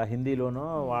వాళ్ళ హిందీలోనో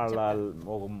వాళ్ళ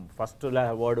ఒక ఫస్ట్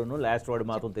వర్డును లాస్ట్ వర్డ్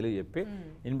మాత్రం తెలుగు చెప్పి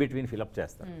ఇన్ బిట్వీన్ ఫిలప్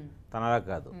చేస్తారు. తనలా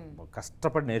కాదు,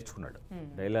 కష్టపడి నేర్చుకున్నాడు.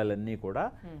 డైలాగులన్నీ కూడా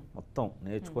మొత్తం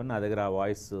నేర్చుకొని నా దగ్గర ఆ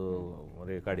వాయిస్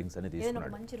రికార్డింగ్స్ అన్ని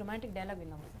తీసుకున్నాడు. మంచి రొమాంటిక్ డైలాగ్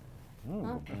విన్నాము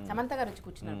సమంత గారు వచ్చి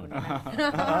కూర్చున్నారు.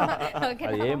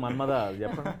 ఏ మన్మద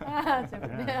చెప్పండి.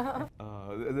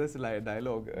 This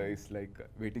dialogue is like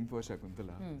waiting for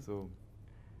Shakuntala. So,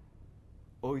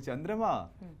 ఓ చంద్రమా,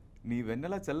 నీ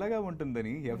వెన్నెల చల్లగా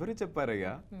ఉంటుందని ఎవరు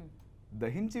చెప్పారయ్యా?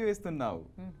 దహించి వేస్తున్నావు.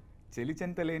 చెలి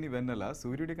చెంతలేని వెన్నెల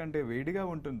సూర్యుడి కంటే వేడిగా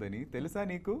ఉంటుందని తెలుసా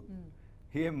నీకు?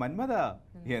 ఏ మన్మద,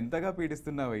 ఎంతగా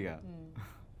పీడిస్తున్నావయ్యా?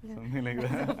 Something like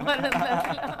that.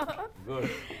 Good.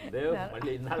 Dev,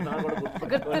 malli innal kuda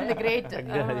gurtundi. Great.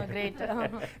 Great.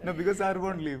 No, because I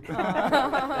won't leave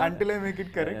until I make it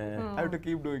correct. I have to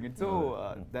keep doing it. So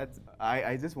that's.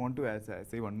 I just want to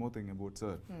say one more thing about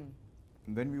sir.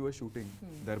 When we were shooting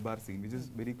Darbar scene, which is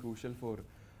very crucial for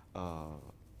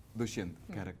Dushyant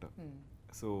character.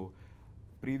 So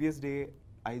previous day,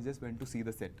 I just went to see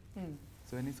the set.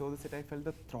 So when I saw the set, I felt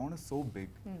the throne is so big,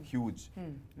 huge.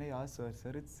 And I asked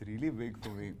sir, it's really big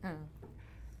for me.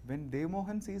 When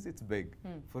Mohan sees it's big,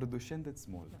 for Dushyant it's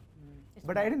small.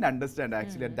 But I didn't understand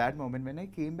actually at that moment. When I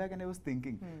came back and I was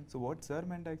thinking, so what sir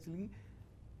meant actually,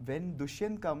 when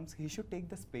Dushyant comes, he should take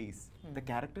the space. The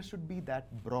character should be that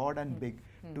broad and big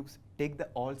to take the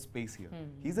all space here.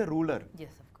 He's a ruler.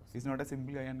 Yes, of course. He's not a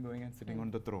simple guy and going and sitting on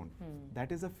the throne.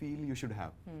 That is a feel you should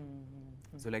have.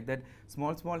 So like that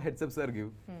small heads up sir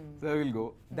give, sir will go.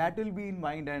 That will be in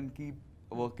mind and keep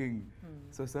working.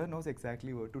 So sir knows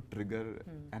exactly what to trigger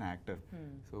an actor.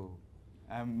 So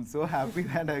I'm so happy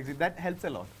that actually that helps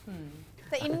a lot.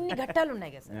 So ఇన్ని ఘట్టాలు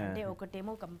ఉన్నాయి కదా sir. అంటే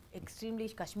ఒకటేమో extremely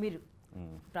Kashmir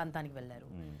ప్రాంతానికి వెళ్ళారు,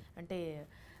 అంటే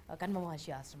కన్వ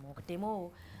మహర్షి ఆశ్రమం, ఒకటేమో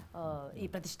ఈ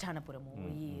ప్రతిష్టానపురము,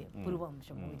 ఈ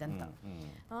పురువంశము, ఇదంతా,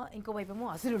 ఇంకోవైపు ఏమో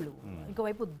అసురులు,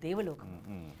 ఇంకోవైపు దేవలోకము.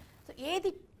 సో ఏది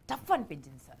టఫ్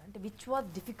అనిపించింది సార్? అంటే which was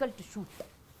difficult to shoot?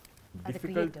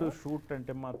 Difficult to shoot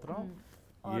అంటే మాత్రం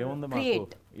ఏముంది, మాకు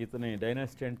ఇతని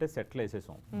డైనాసిటీ అంటే సెట్లు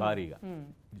వేసేసాం భారీగా.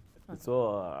 సో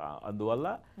అందువల్ల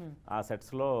ఆ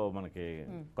సెట్స్లో మనకి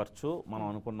ఖర్చు, మనం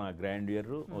అనుకున్న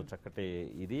గ్రాండియర్, చక్కటి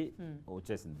ఇది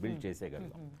వచ్చేసింది, బిల్డ్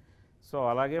చేసేయగలిగాం. సో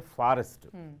అలాగే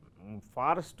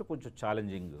ఫారెస్ట్ కొంచెం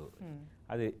ఛాలెంజింగ్,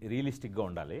 అది రియలిస్టిక్గా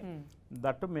ఉండాలి.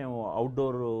 దట్టు మేము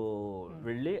అవుట్డోర్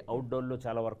వెళ్ళి అవుట్డోర్లో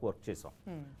చాలా వరకు వర్క్ చేసాం.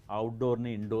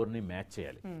 అవుట్డోర్ని ఇండోర్ని మ్యాచ్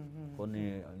చేయాలి. కొన్ని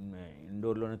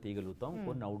ఇండోర్లోనే తీయగలుగుతాం,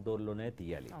 కొన్ని అవుట్డోర్లోనే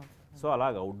తీయాలి. సో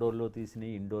అలాగ అవుట్డోర్లో తీసి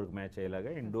ఇండోర్కి మ్యాచ్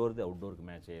అయ్యేలాగా, ఇండోర్ది అవుట్డోర్కి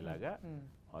మ్యాచ్ అయ్యేలాగా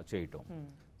చేయటం.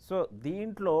 సో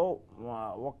దీంట్లో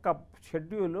ఒక్క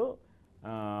షెడ్యూలు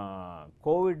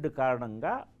కోవిడ్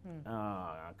కారణంగా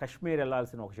కాశ్మీర్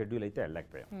వెళ్ళాల్సిన ఒక షెడ్యూల్ అయితే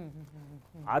వెళ్ళలేకపోయాం.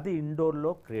 అది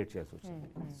ఇండోర్లో క్రియేట్ చేసి వచ్చింది.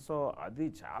 సో అది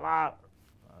చాలా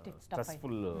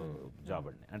స్ట్రెస్ఫుల్ జాబ్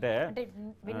అండి. అంటే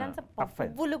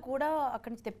పువ్వులు కూడా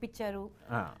అక్కడి నుంచి తెప్పించారు,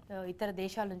 ఇతర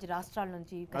దేశాల నుంచి, రాష్ట్రాల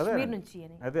నుంచి, కాశ్మీర్ నుంచి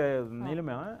అని. అదే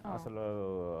నీలిమ అసలు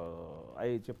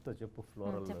అవి చెప్పు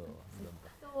ఫ్లోరల్.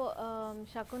 సో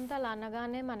శకుంతల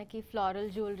అనగానే మనకి floral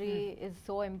jewellery is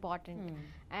so important.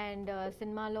 And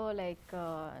సినిమాలో లైక్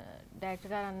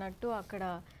డైరెక్టర్ గారు అన్నట్టు అక్కడ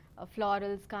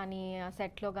ఫ్లోరల్స్ కానీ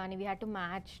సెట్లో కానీ we had to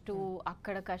match to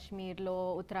అక్కడ కాశ్మీర్లో,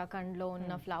 ఉత్తరాఖండ్లో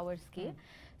ఉన్న ఫ్లవర్స్కి.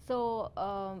 సో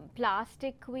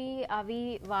ప్లాస్టిక్వి అవి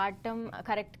వాడటం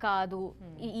కరెక్ట్ కాదు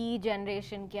ఈ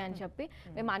జనరేషన్కి అని చెప్పి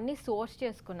మేము అన్ని సోర్స్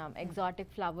చేసుకున్నాం,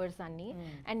 ఎగ్జాటిక్ ఫ్లవర్స్ అన్ని.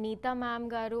 అండ్ నీతా మ్యామ్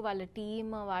గారు వాళ్ళ టీమ్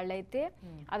వాళ్ళైతే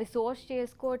అవి సోర్స్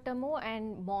చేసుకోవటము,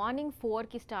 అండ్ మార్నింగ్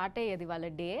 4కి స్టార్ట్ అయ్యేది వాళ్ళ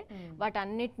డే,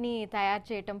 వాటన్నిటిని తయారు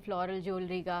చేయటం ఫ్లోరల్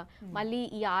జ్యువెలరీగా. మళ్ళీ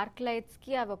ఈ ఆర్క్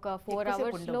లైట్స్కి అవి ఒక 4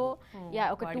 అవర్స్లో,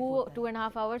 ఒక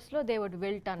 2.5 అవర్స్లో దే వుడ్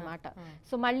విల్ట్ అనమాట.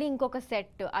 సో మళ్ళీ ఇంకొక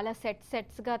సెట్, అలా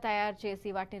సెట్స్గా తయారు చేసి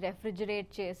వాటిని రెఫ్రిజిరేట్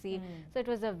చేసి, so it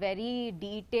was a very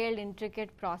detailed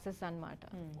intricate process అన్నమాట.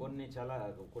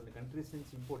 కొన్ని కంట్రీస్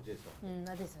నుంచి ఇంపోర్ట్ చేసాం,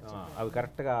 అవి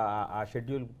కరెక్ట్గా ఆ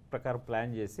షెడ్యూల్ ప్రకారం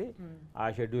ప్లాన్ చేసి ఆ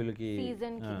షెడ్యూల్కి,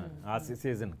 ఆ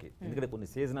సీజన్కి, ఎందుకంటే కొన్ని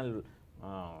సీజనల్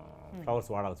ఫ్లవర్స్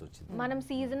వాడాల్సి వచ్చింది. మనం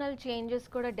సీజనల్ చేంజెస్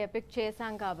కూడా డెపిక్ట్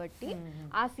చేసాం కాబట్టి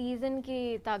ఆ సీజన్కి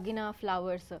తగిన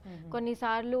ఫ్లవర్స్,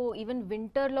 కొన్నిసార్లు ఈవెన్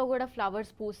వింటర్లో కూడా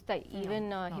ఫ్లవర్స్ పూస్తాయి, ఈవెన్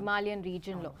హిమాలయన్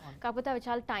రీజన్లో. కాకపోతే అవి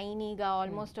చాలా టైనీగా,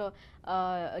 ఆల్మోస్ట్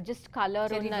జస్ట్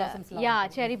కలర్ ఉన్న,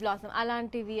 చెరీ బ్లాసమ్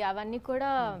అలాంటివి, అవన్నీ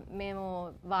కూడా మేము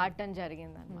వాడటం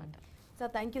జరిగింది అనమాట. So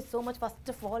thank you so much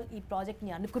first of all ఈ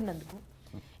ప్రాజెక్ట్ని అనుకున్నందుకు,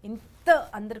 ఇంత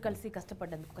అందరు కలిసి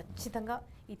కష్టపడ్డందుకు. ఖచ్చితంగా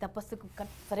ఈ తపస్సుకు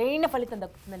సరైన ఫలితం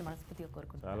దక్కుతుందని మనస్ఫూర్తిగా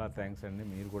కోరుకుంటున్నాను. చాలా థ్యాంక్స్ అండి,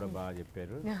 మీరు కూడా బాగా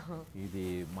చెప్పారు. ఇది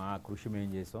మా కృషి మేము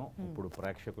చేసాం. ఇప్పుడు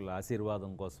ప్రేక్షకుల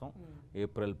ఆశీర్వాదం కోసం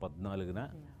ఏప్రిల్ 14న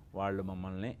వాళ్ళు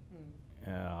మమ్మల్ని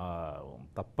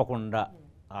తప్పకుండా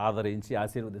ఆదరించి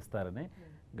ఆశీర్వదిస్తారని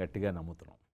గట్టిగా నమ్ముతున్నాం.